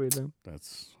 Yeah, that's pretty dumb.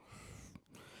 That's,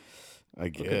 I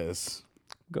guess.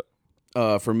 Okay.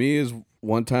 Go. For me is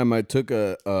one time I took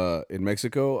in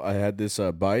Mexico, I had this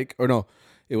bike, or no,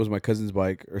 it was my cousin's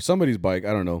bike or somebody's bike.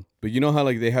 I don't know. But you know how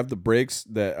like they have the brakes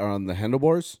that are on the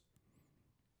handlebars?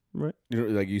 Right. You know,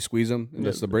 like you squeeze them and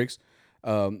that's the brakes.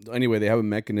 Anyway, they have a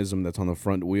mechanism that's on the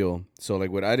front wheel. So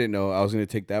like what I didn't know, I was gonna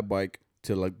take that bike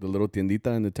to like the little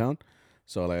tiendita in the town.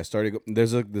 So like I started.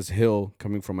 There's like this hill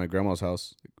coming from my grandma's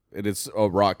house. It's a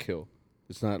rock hill.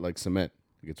 It's not like cement.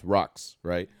 It's rocks,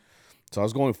 right? So I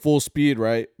was going full speed,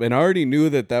 right? And I already knew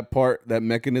that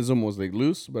mechanism was like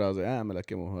loose, but I was like, I'm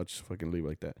like, I'll just fucking leave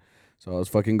like that. So I was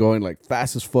fucking going like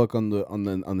fast as fuck on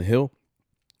the hill.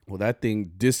 Well, that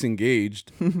thing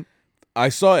disengaged. I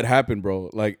saw it happen, bro.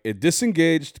 Like it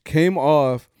disengaged, came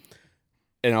off,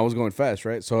 and I was going fast,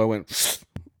 right? So I went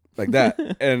like that,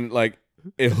 and like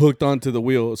it hooked onto the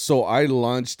wheel. So I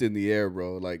launched in the air,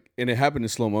 bro. Like, and it happened in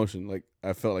slow motion. Like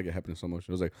I felt like it happened in slow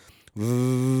motion. It was like,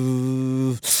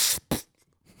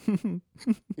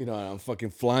 you know, and I'm fucking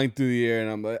flying through the air,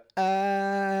 and I'm like,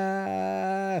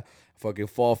 fucking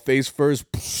fall face first.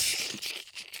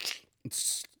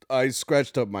 I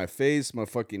scratched up my face, my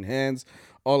fucking hands,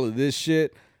 all of this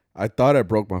shit. I thought I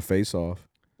broke my face off,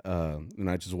 and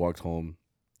I just walked home,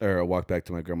 or I walked back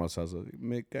to my grandma's house. I was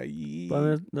like,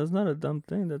 But that's not a dumb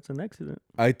thing. That's an accident.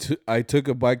 I took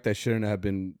a bike that shouldn't have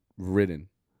been ridden.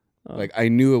 Oh. Like I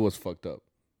knew it was fucked up,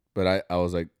 but I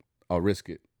was like, I'll risk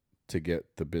it to get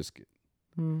the biscuit.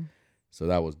 So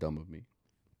that was dumb of me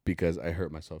because I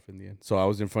hurt myself in the end. So I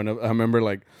was in front of. I remember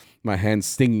like my hands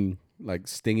stinging.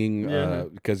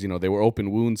 Because you know they were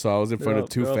open wounds, so I was in front of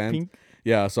two fans. Pink.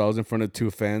 Yeah, so I was in front of two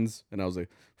fans, and I was like,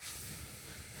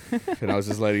 and I was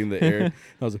just letting the air.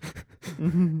 I was like,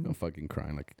 I'm fucking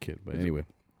crying like a kid. But anyway,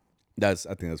 I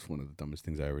think that's one of the dumbest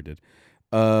things I ever did.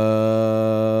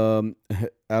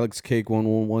 Alex Cake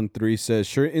 1113 says,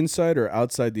 shirt inside or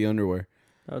outside the underwear?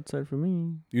 Outside for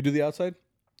me. You do the outside?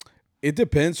 It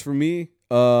depends for me.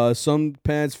 Some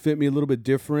pants fit me a little bit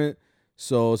different.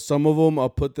 So some of them I'll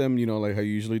put them, you know, like I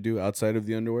usually do outside of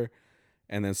the underwear.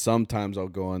 And then sometimes I'll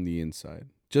go on the inside.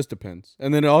 Just depends.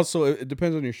 And then also it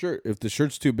depends on your shirt. If the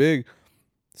shirt's too big,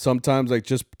 sometimes like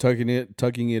just tucking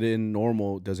it in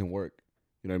normal doesn't work.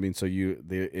 You know what I mean? So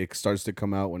it starts to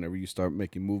come out whenever you start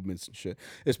making movements and shit.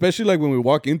 Especially like when we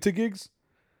walk into gigs.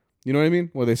 You know what I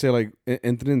mean? Where they say like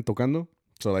entren tocando.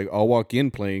 So like I'll walk in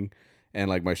playing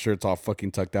and like my shirt's all fucking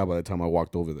tucked out by the time I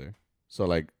walked over there. So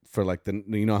like for like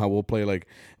you know how we'll play like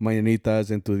Mañanitas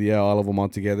and Tu Dia, all of them all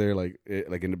together, like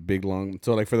in a big long.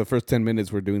 So like for the first 10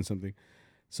 minutes we're doing something.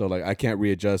 So like I can't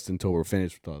readjust until we're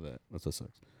finished with all that. That's what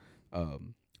sucks.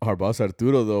 Our boss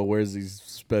Arturo though wears these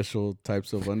special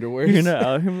types of underwear. You're not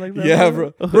out him like that? Yeah,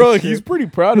 bro. Bro, he's pretty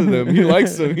proud of them. He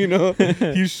likes them, you know.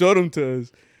 He showed them to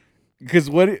us. Because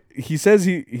what he says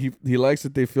he likes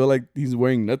that they feel like he's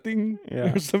wearing nothing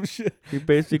or some shit. He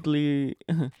basically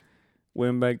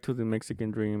went back to the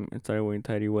Mexican dream and started wearing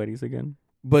tidy whities again.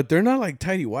 But they're not like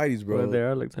tidy whities, bro. But they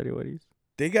are like tidy whities.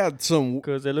 They got some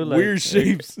they look weird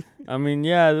shapes. I mean,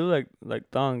 yeah, they look like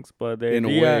thongs, but the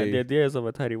idea is of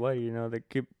a tidy whitey, you know, they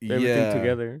keep everything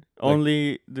together. Like,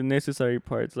 only the necessary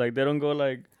parts. Like they don't go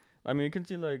like, I mean, you can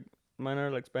see like mine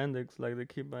are like spandex. Like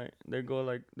they go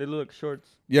like, they look like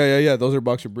shorts. Yeah. Those are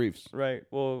boxer briefs. Right.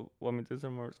 Well, I mean, these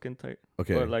are more skin tight.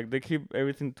 Okay. But like they keep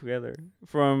everything together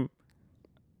from,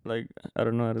 like, I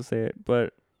don't know how to say it,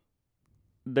 but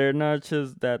they're not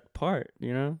just that part,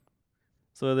 you know?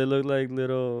 So they look like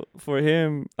little, for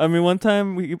him. I mean, one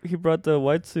time he brought the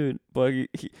white suit, but he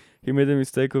made the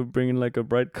mistake of bringing like a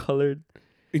bright colored.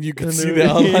 And you can see the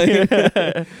outline.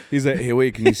 Yeah. He's like, hey,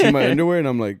 wait, can you see my underwear? And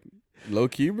I'm like, low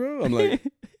key, bro? I'm like,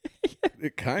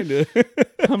 it kind of.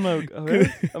 I'm like,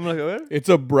 what? It's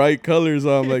a bright color,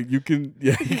 so I'm like, you can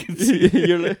see.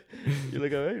 you're like,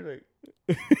 alright, like.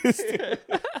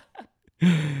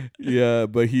 Yeah,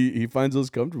 but he finds those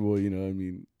comfortable, you know. I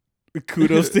mean,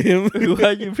 kudos to him.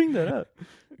 Why'd you bring that up?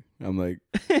 I'm like,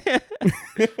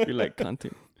 you like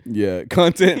content. Yeah,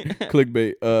 content.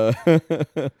 Clickbait.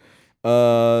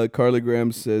 Carly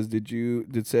Graham says,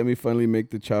 did Sammy finally make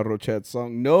the Charro Chat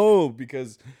song? No,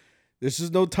 because there's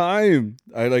just no time.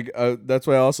 That's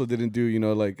why I also didn't do, you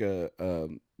know, like the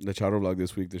Charro vlog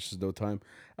this week. There's just no time.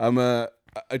 I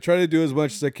try to do as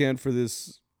much as I can for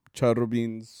these Charro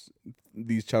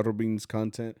Beans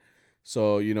content.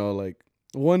 So, you know, like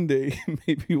one day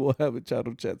maybe we'll have a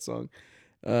Charro Chat song.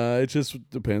 It just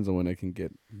depends on when I can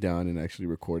get down and actually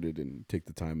record it and take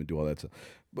the time and do all that stuff.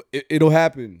 But it'll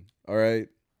happen, all right?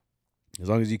 As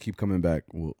long as you keep coming back,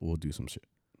 we'll do some shit.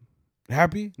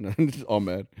 Happy? No, all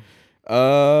mad.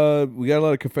 We got a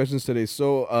lot of confessions today.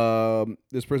 So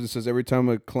this person says, every time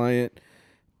a client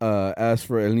asks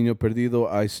for El Niño Perdido,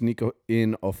 I sneak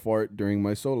in a fart during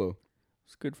my solo.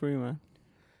 It's good for you, man.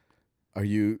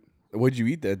 What'd you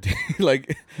eat that day?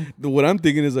 Like, what I'm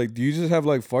thinking is, like, do you just have,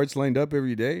 like, farts lined up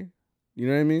every day? You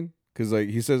know what I mean? Because, like,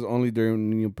 he says only during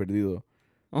Niño Perdido.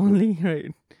 Only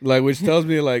right. Like, which tells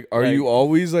me, like, are Like- you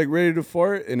always like ready to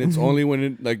fart? And it's only when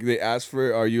it, like they ask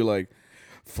for it, are you like,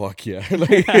 fuck yeah,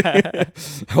 like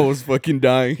I was fucking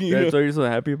dying. You That's know? why you're so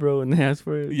happy, bro, when they ask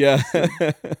for it. Yeah,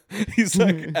 he's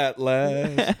like, at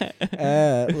last,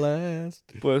 at last.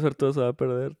 Puede ser todo se va a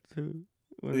perder too.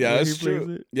 When Yeah, he that's plays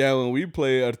true. it. Yeah, when we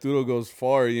play, Arturo goes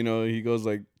far. You know, he goes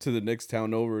like to the next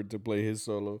town over to play his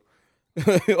solo.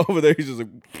 Over there, he's just like,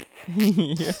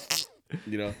 Yeah.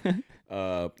 you know.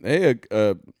 Hey,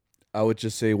 I would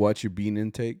just say watch your bean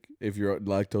intake if you're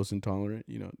lactose intolerant.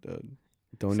 You know,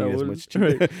 don't eat as Saul, much cheese.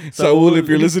 right. Saul, Saul, if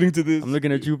you're listening to this, I'm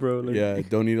looking at you, bro. Like, yeah,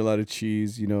 don't eat a lot of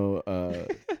cheese. You know,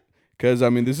 because I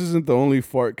mean, this isn't the only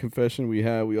fart confession we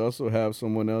have. We also have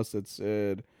someone else that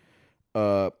said,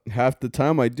 half the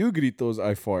time I do gritos,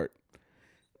 I fart.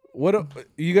 What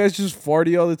you guys just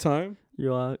farty all the time?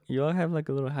 You all have like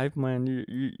a little hype mind.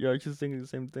 You're just thinking the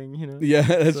same thing, you know? Yeah,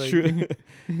 that's like- true.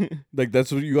 Like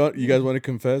that's what you guys want to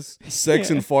confess? Sex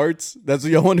and farts? That's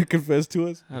what y'all want to confess to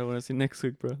us? I don't want to see next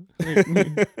week, bro.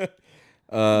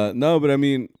 No, but I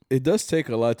mean, it does take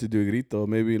a lot to do a grito.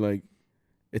 Maybe like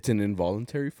it's an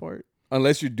involuntary fart,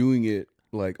 unless you're doing it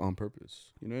like on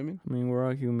purpose. You know what I mean? I mean, we're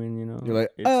all human, you know. You're like,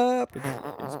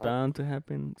 it's bound to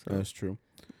happen. So, That's true.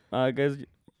 guys,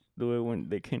 do it when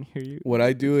they can't hear you. What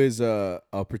I do is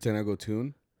I'll pretend I go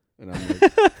tune, and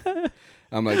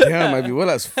I'm like, damn, my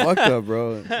vihuela is fucked up,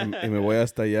 bro. Y me voy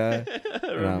hasta allá.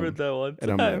 I remember that one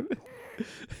and I'm time.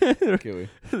 Okay, wait.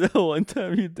 That one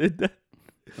time you did that,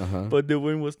 Uh-huh. but the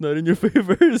wind was not in your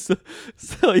favor,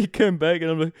 so you came back,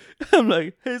 and I'm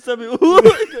like, hey, Sammy,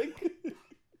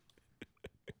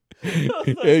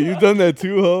 Hey, you done that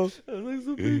too, ho? I was like,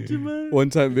 so bitchy, man. One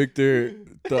time, Victor,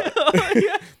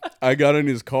 I got in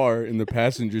his car in the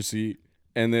passenger seat,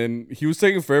 and then he was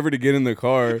taking forever to get in the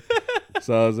car.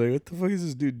 So I was like, what the fuck is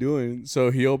this dude doing?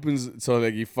 So he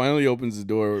finally opens the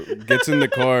door, gets in the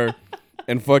car,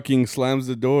 and fucking slams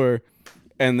the door.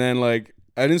 And then, like,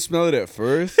 I didn't smell it at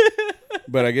first,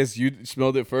 but I guess you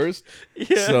smelled it first.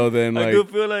 Yeah. So then, I like, could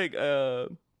feel like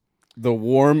the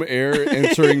warm air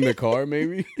entering the car,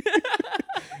 maybe.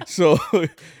 So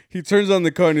he turns on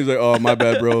the car and he's like, oh, my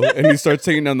bad, bro. And he starts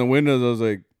taking down the windows. I was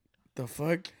like, the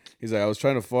fuck? He's like, I was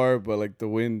trying to fart, but like the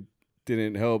wind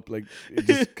didn't help. Like it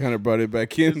just kind of brought it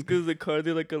back it's in. because the car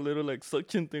did like a little like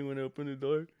suction thing when I opened the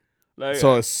door. Like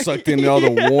So it sucked in all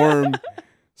the warm.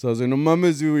 So I was like, no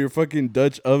mames, dude, you're fucking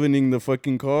Dutch ovening the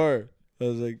fucking car. I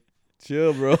was like,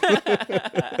 chill, bro.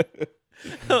 that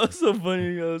was so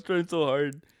funny. I was trying so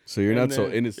hard. So you're And not so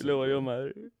then innocent. le valió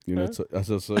madre. You're not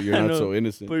Huh? so you're I not know, so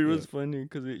innocent. But it was funny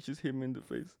because it just hit me in the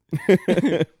face.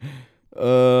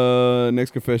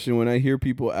 Next confession. When I hear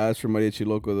people ask for Mariachi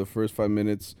Loco the first 5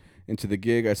 minutes into the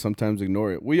gig, I sometimes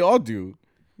ignore it. We all do.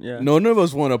 Yeah. None of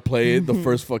us want to play it, the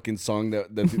first fucking song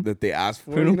that they ask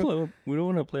for. we You don't know? we don't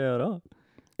want to play at all.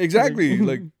 Exactly.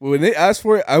 Like when they ask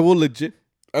for it, I will legit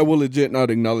not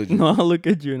acknowledge it. No, I'll look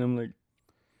at you and I'm like,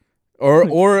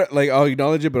 Or like I'll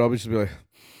acknowledge it, but I'll just be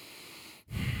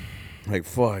like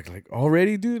fuck, like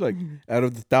already, dude. Like out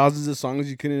of the thousands of songs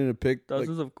you couldn't have picked, like,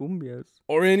 thousands of cumbias.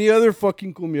 or any other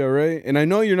fucking cumbia, right? And I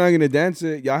know you're not gonna dance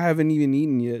it. Y'all haven't even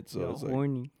eaten yet, so You're it's like,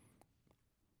 horny.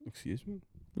 excuse me.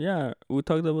 Yeah, we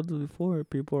talked about this before.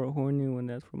 People are horny when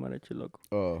they ask for Mariachi Loco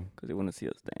Oh, because they want to see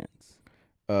us dance.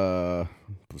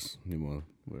 pues, ni modo,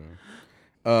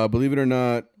 whatever. Believe it or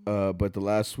not, but the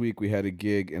last week we had a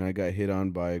gig and I got hit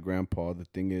on by a grandpa. The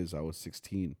thing is, I was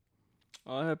 16.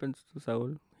 All happens to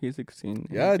Saul. He's 16. and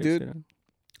Yeah, he gets dude. hit on.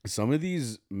 Some of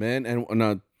these men, and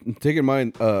now take in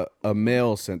mind, a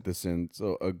male sent this in,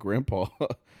 so a grandpa.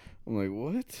 I'm like,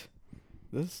 what?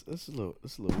 That's a little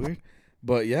weird.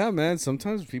 But yeah, man,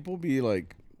 sometimes people be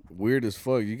like weird as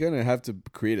fuck. You're gonna have to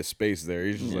create a space there.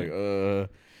 You're just Yeah. like,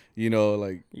 you know,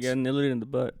 like You gotta nail it in the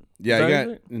butt. yeah, Is you that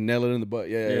got it? nail it in the butt.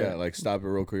 Yeah. Yeah. Like stop it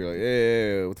real quick. You're like,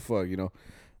 yeah, what the fuck, you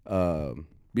know?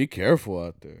 Be careful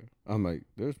out there. I'm like,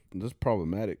 that's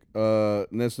problematic.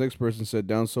 Next person said,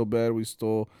 down so bad we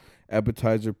stole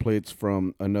appetizer plates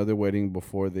from another wedding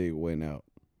before they went out.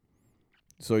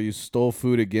 So you stole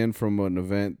food again from an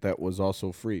event that was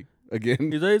also free.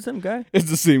 Again, Is that the same guy? it's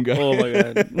the same guy. Oh my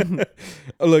god.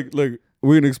 Look,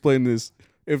 we're gonna explain this.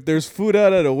 If there's food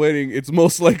out at a wedding, it's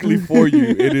most likely for you.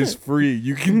 It is free.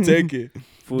 You can take it.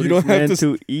 Food You don't is have meant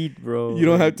to to eat, bro. You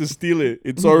don't have to steal it.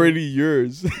 It's already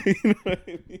yours. You know what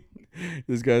I mean?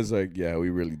 This guy's like, yeah, we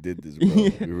really did this, bro. Yeah.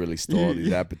 We really stole all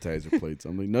these appetizer plates.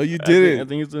 I'm like, no, you I didn't.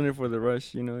 think he's doing it for the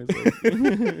rush, you know.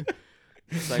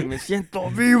 It's like me siento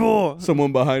vivo.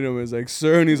 Someone behind him is like,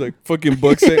 sir, and he's like, fucking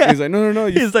bucks it. He's like, no.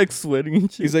 He's like sweating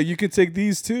and shit. He's like, you can take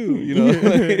these too, you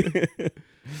know.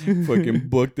 Fucking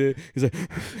booked it. He's like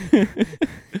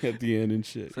at the end and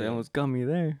shit. So they almost got me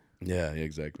there. Yeah,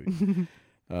 exactly.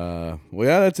 Well,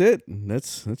 yeah, that's it.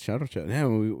 That's Shadow Chat.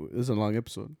 Damn, this is a long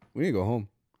episode. We need to go home.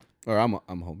 Or I'm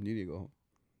home. You need to go home.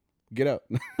 Get out.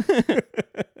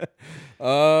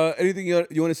 Anything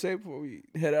you want to say before we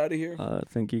head out of here?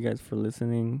 Thank you guys for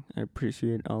listening. I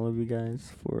appreciate all of you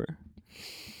guys for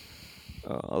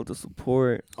all the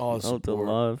support, all the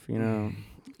love. You know,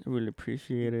 I really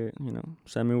appreciate it. You know,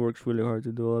 Sammy works really hard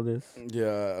to do all this.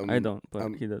 Yeah, I don't,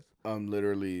 but he does. I'm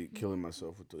literally killing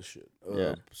myself with this shit.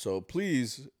 Yeah. So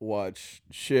please watch,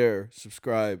 share,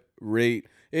 subscribe, rate.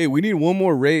 Hey, we need one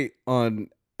more rate on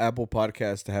Apple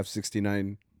Podcasts to have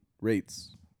 69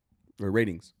 ratings.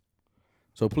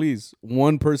 So please,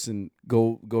 one person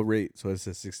go rate so it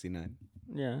says 69.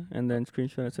 Yeah, and then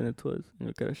screenshot and send it to us. And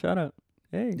you'll get a shout out.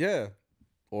 Hey. Yeah.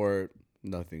 Or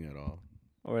nothing at all.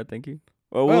 Or a thank you.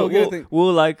 Or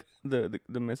we'll like the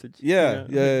message. Yeah.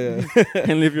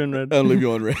 And leave you on red. I'll leave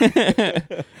you on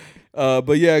red.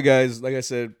 But yeah, guys, like I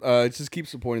said, just keep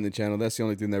supporting the channel. That's the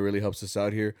only thing that really helps us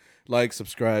out here. Like,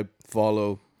 subscribe,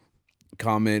 follow,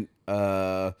 comment,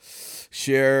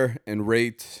 share, and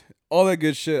rate. All that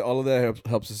good shit. All of that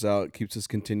helps us out. Keeps us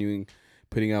continuing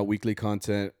putting out weekly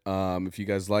content. If you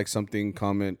guys like something,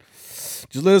 comment.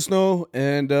 Just let us know.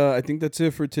 And I think that's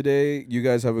it for today. You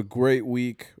guys have a great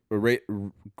week.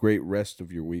 Great rest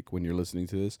of your week when you're listening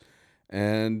to this.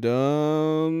 And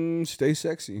stay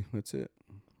sexy. That's it.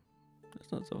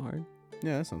 That's not so hard.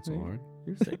 Yeah, that's not so hard.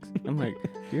 You're sexy. I'm like,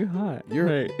 you're hot.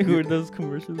 You're like, who are those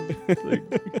commercials? Like,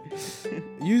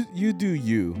 you do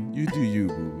you. You do you,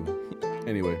 boo boo.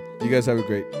 Anyway, you guys have a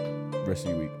great rest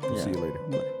of your week. We'll see you later.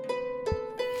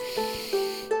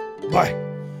 Bye.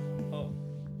 Oh.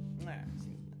 Nah.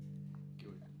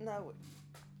 Nah, wait.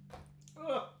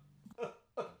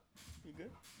 You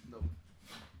good? No.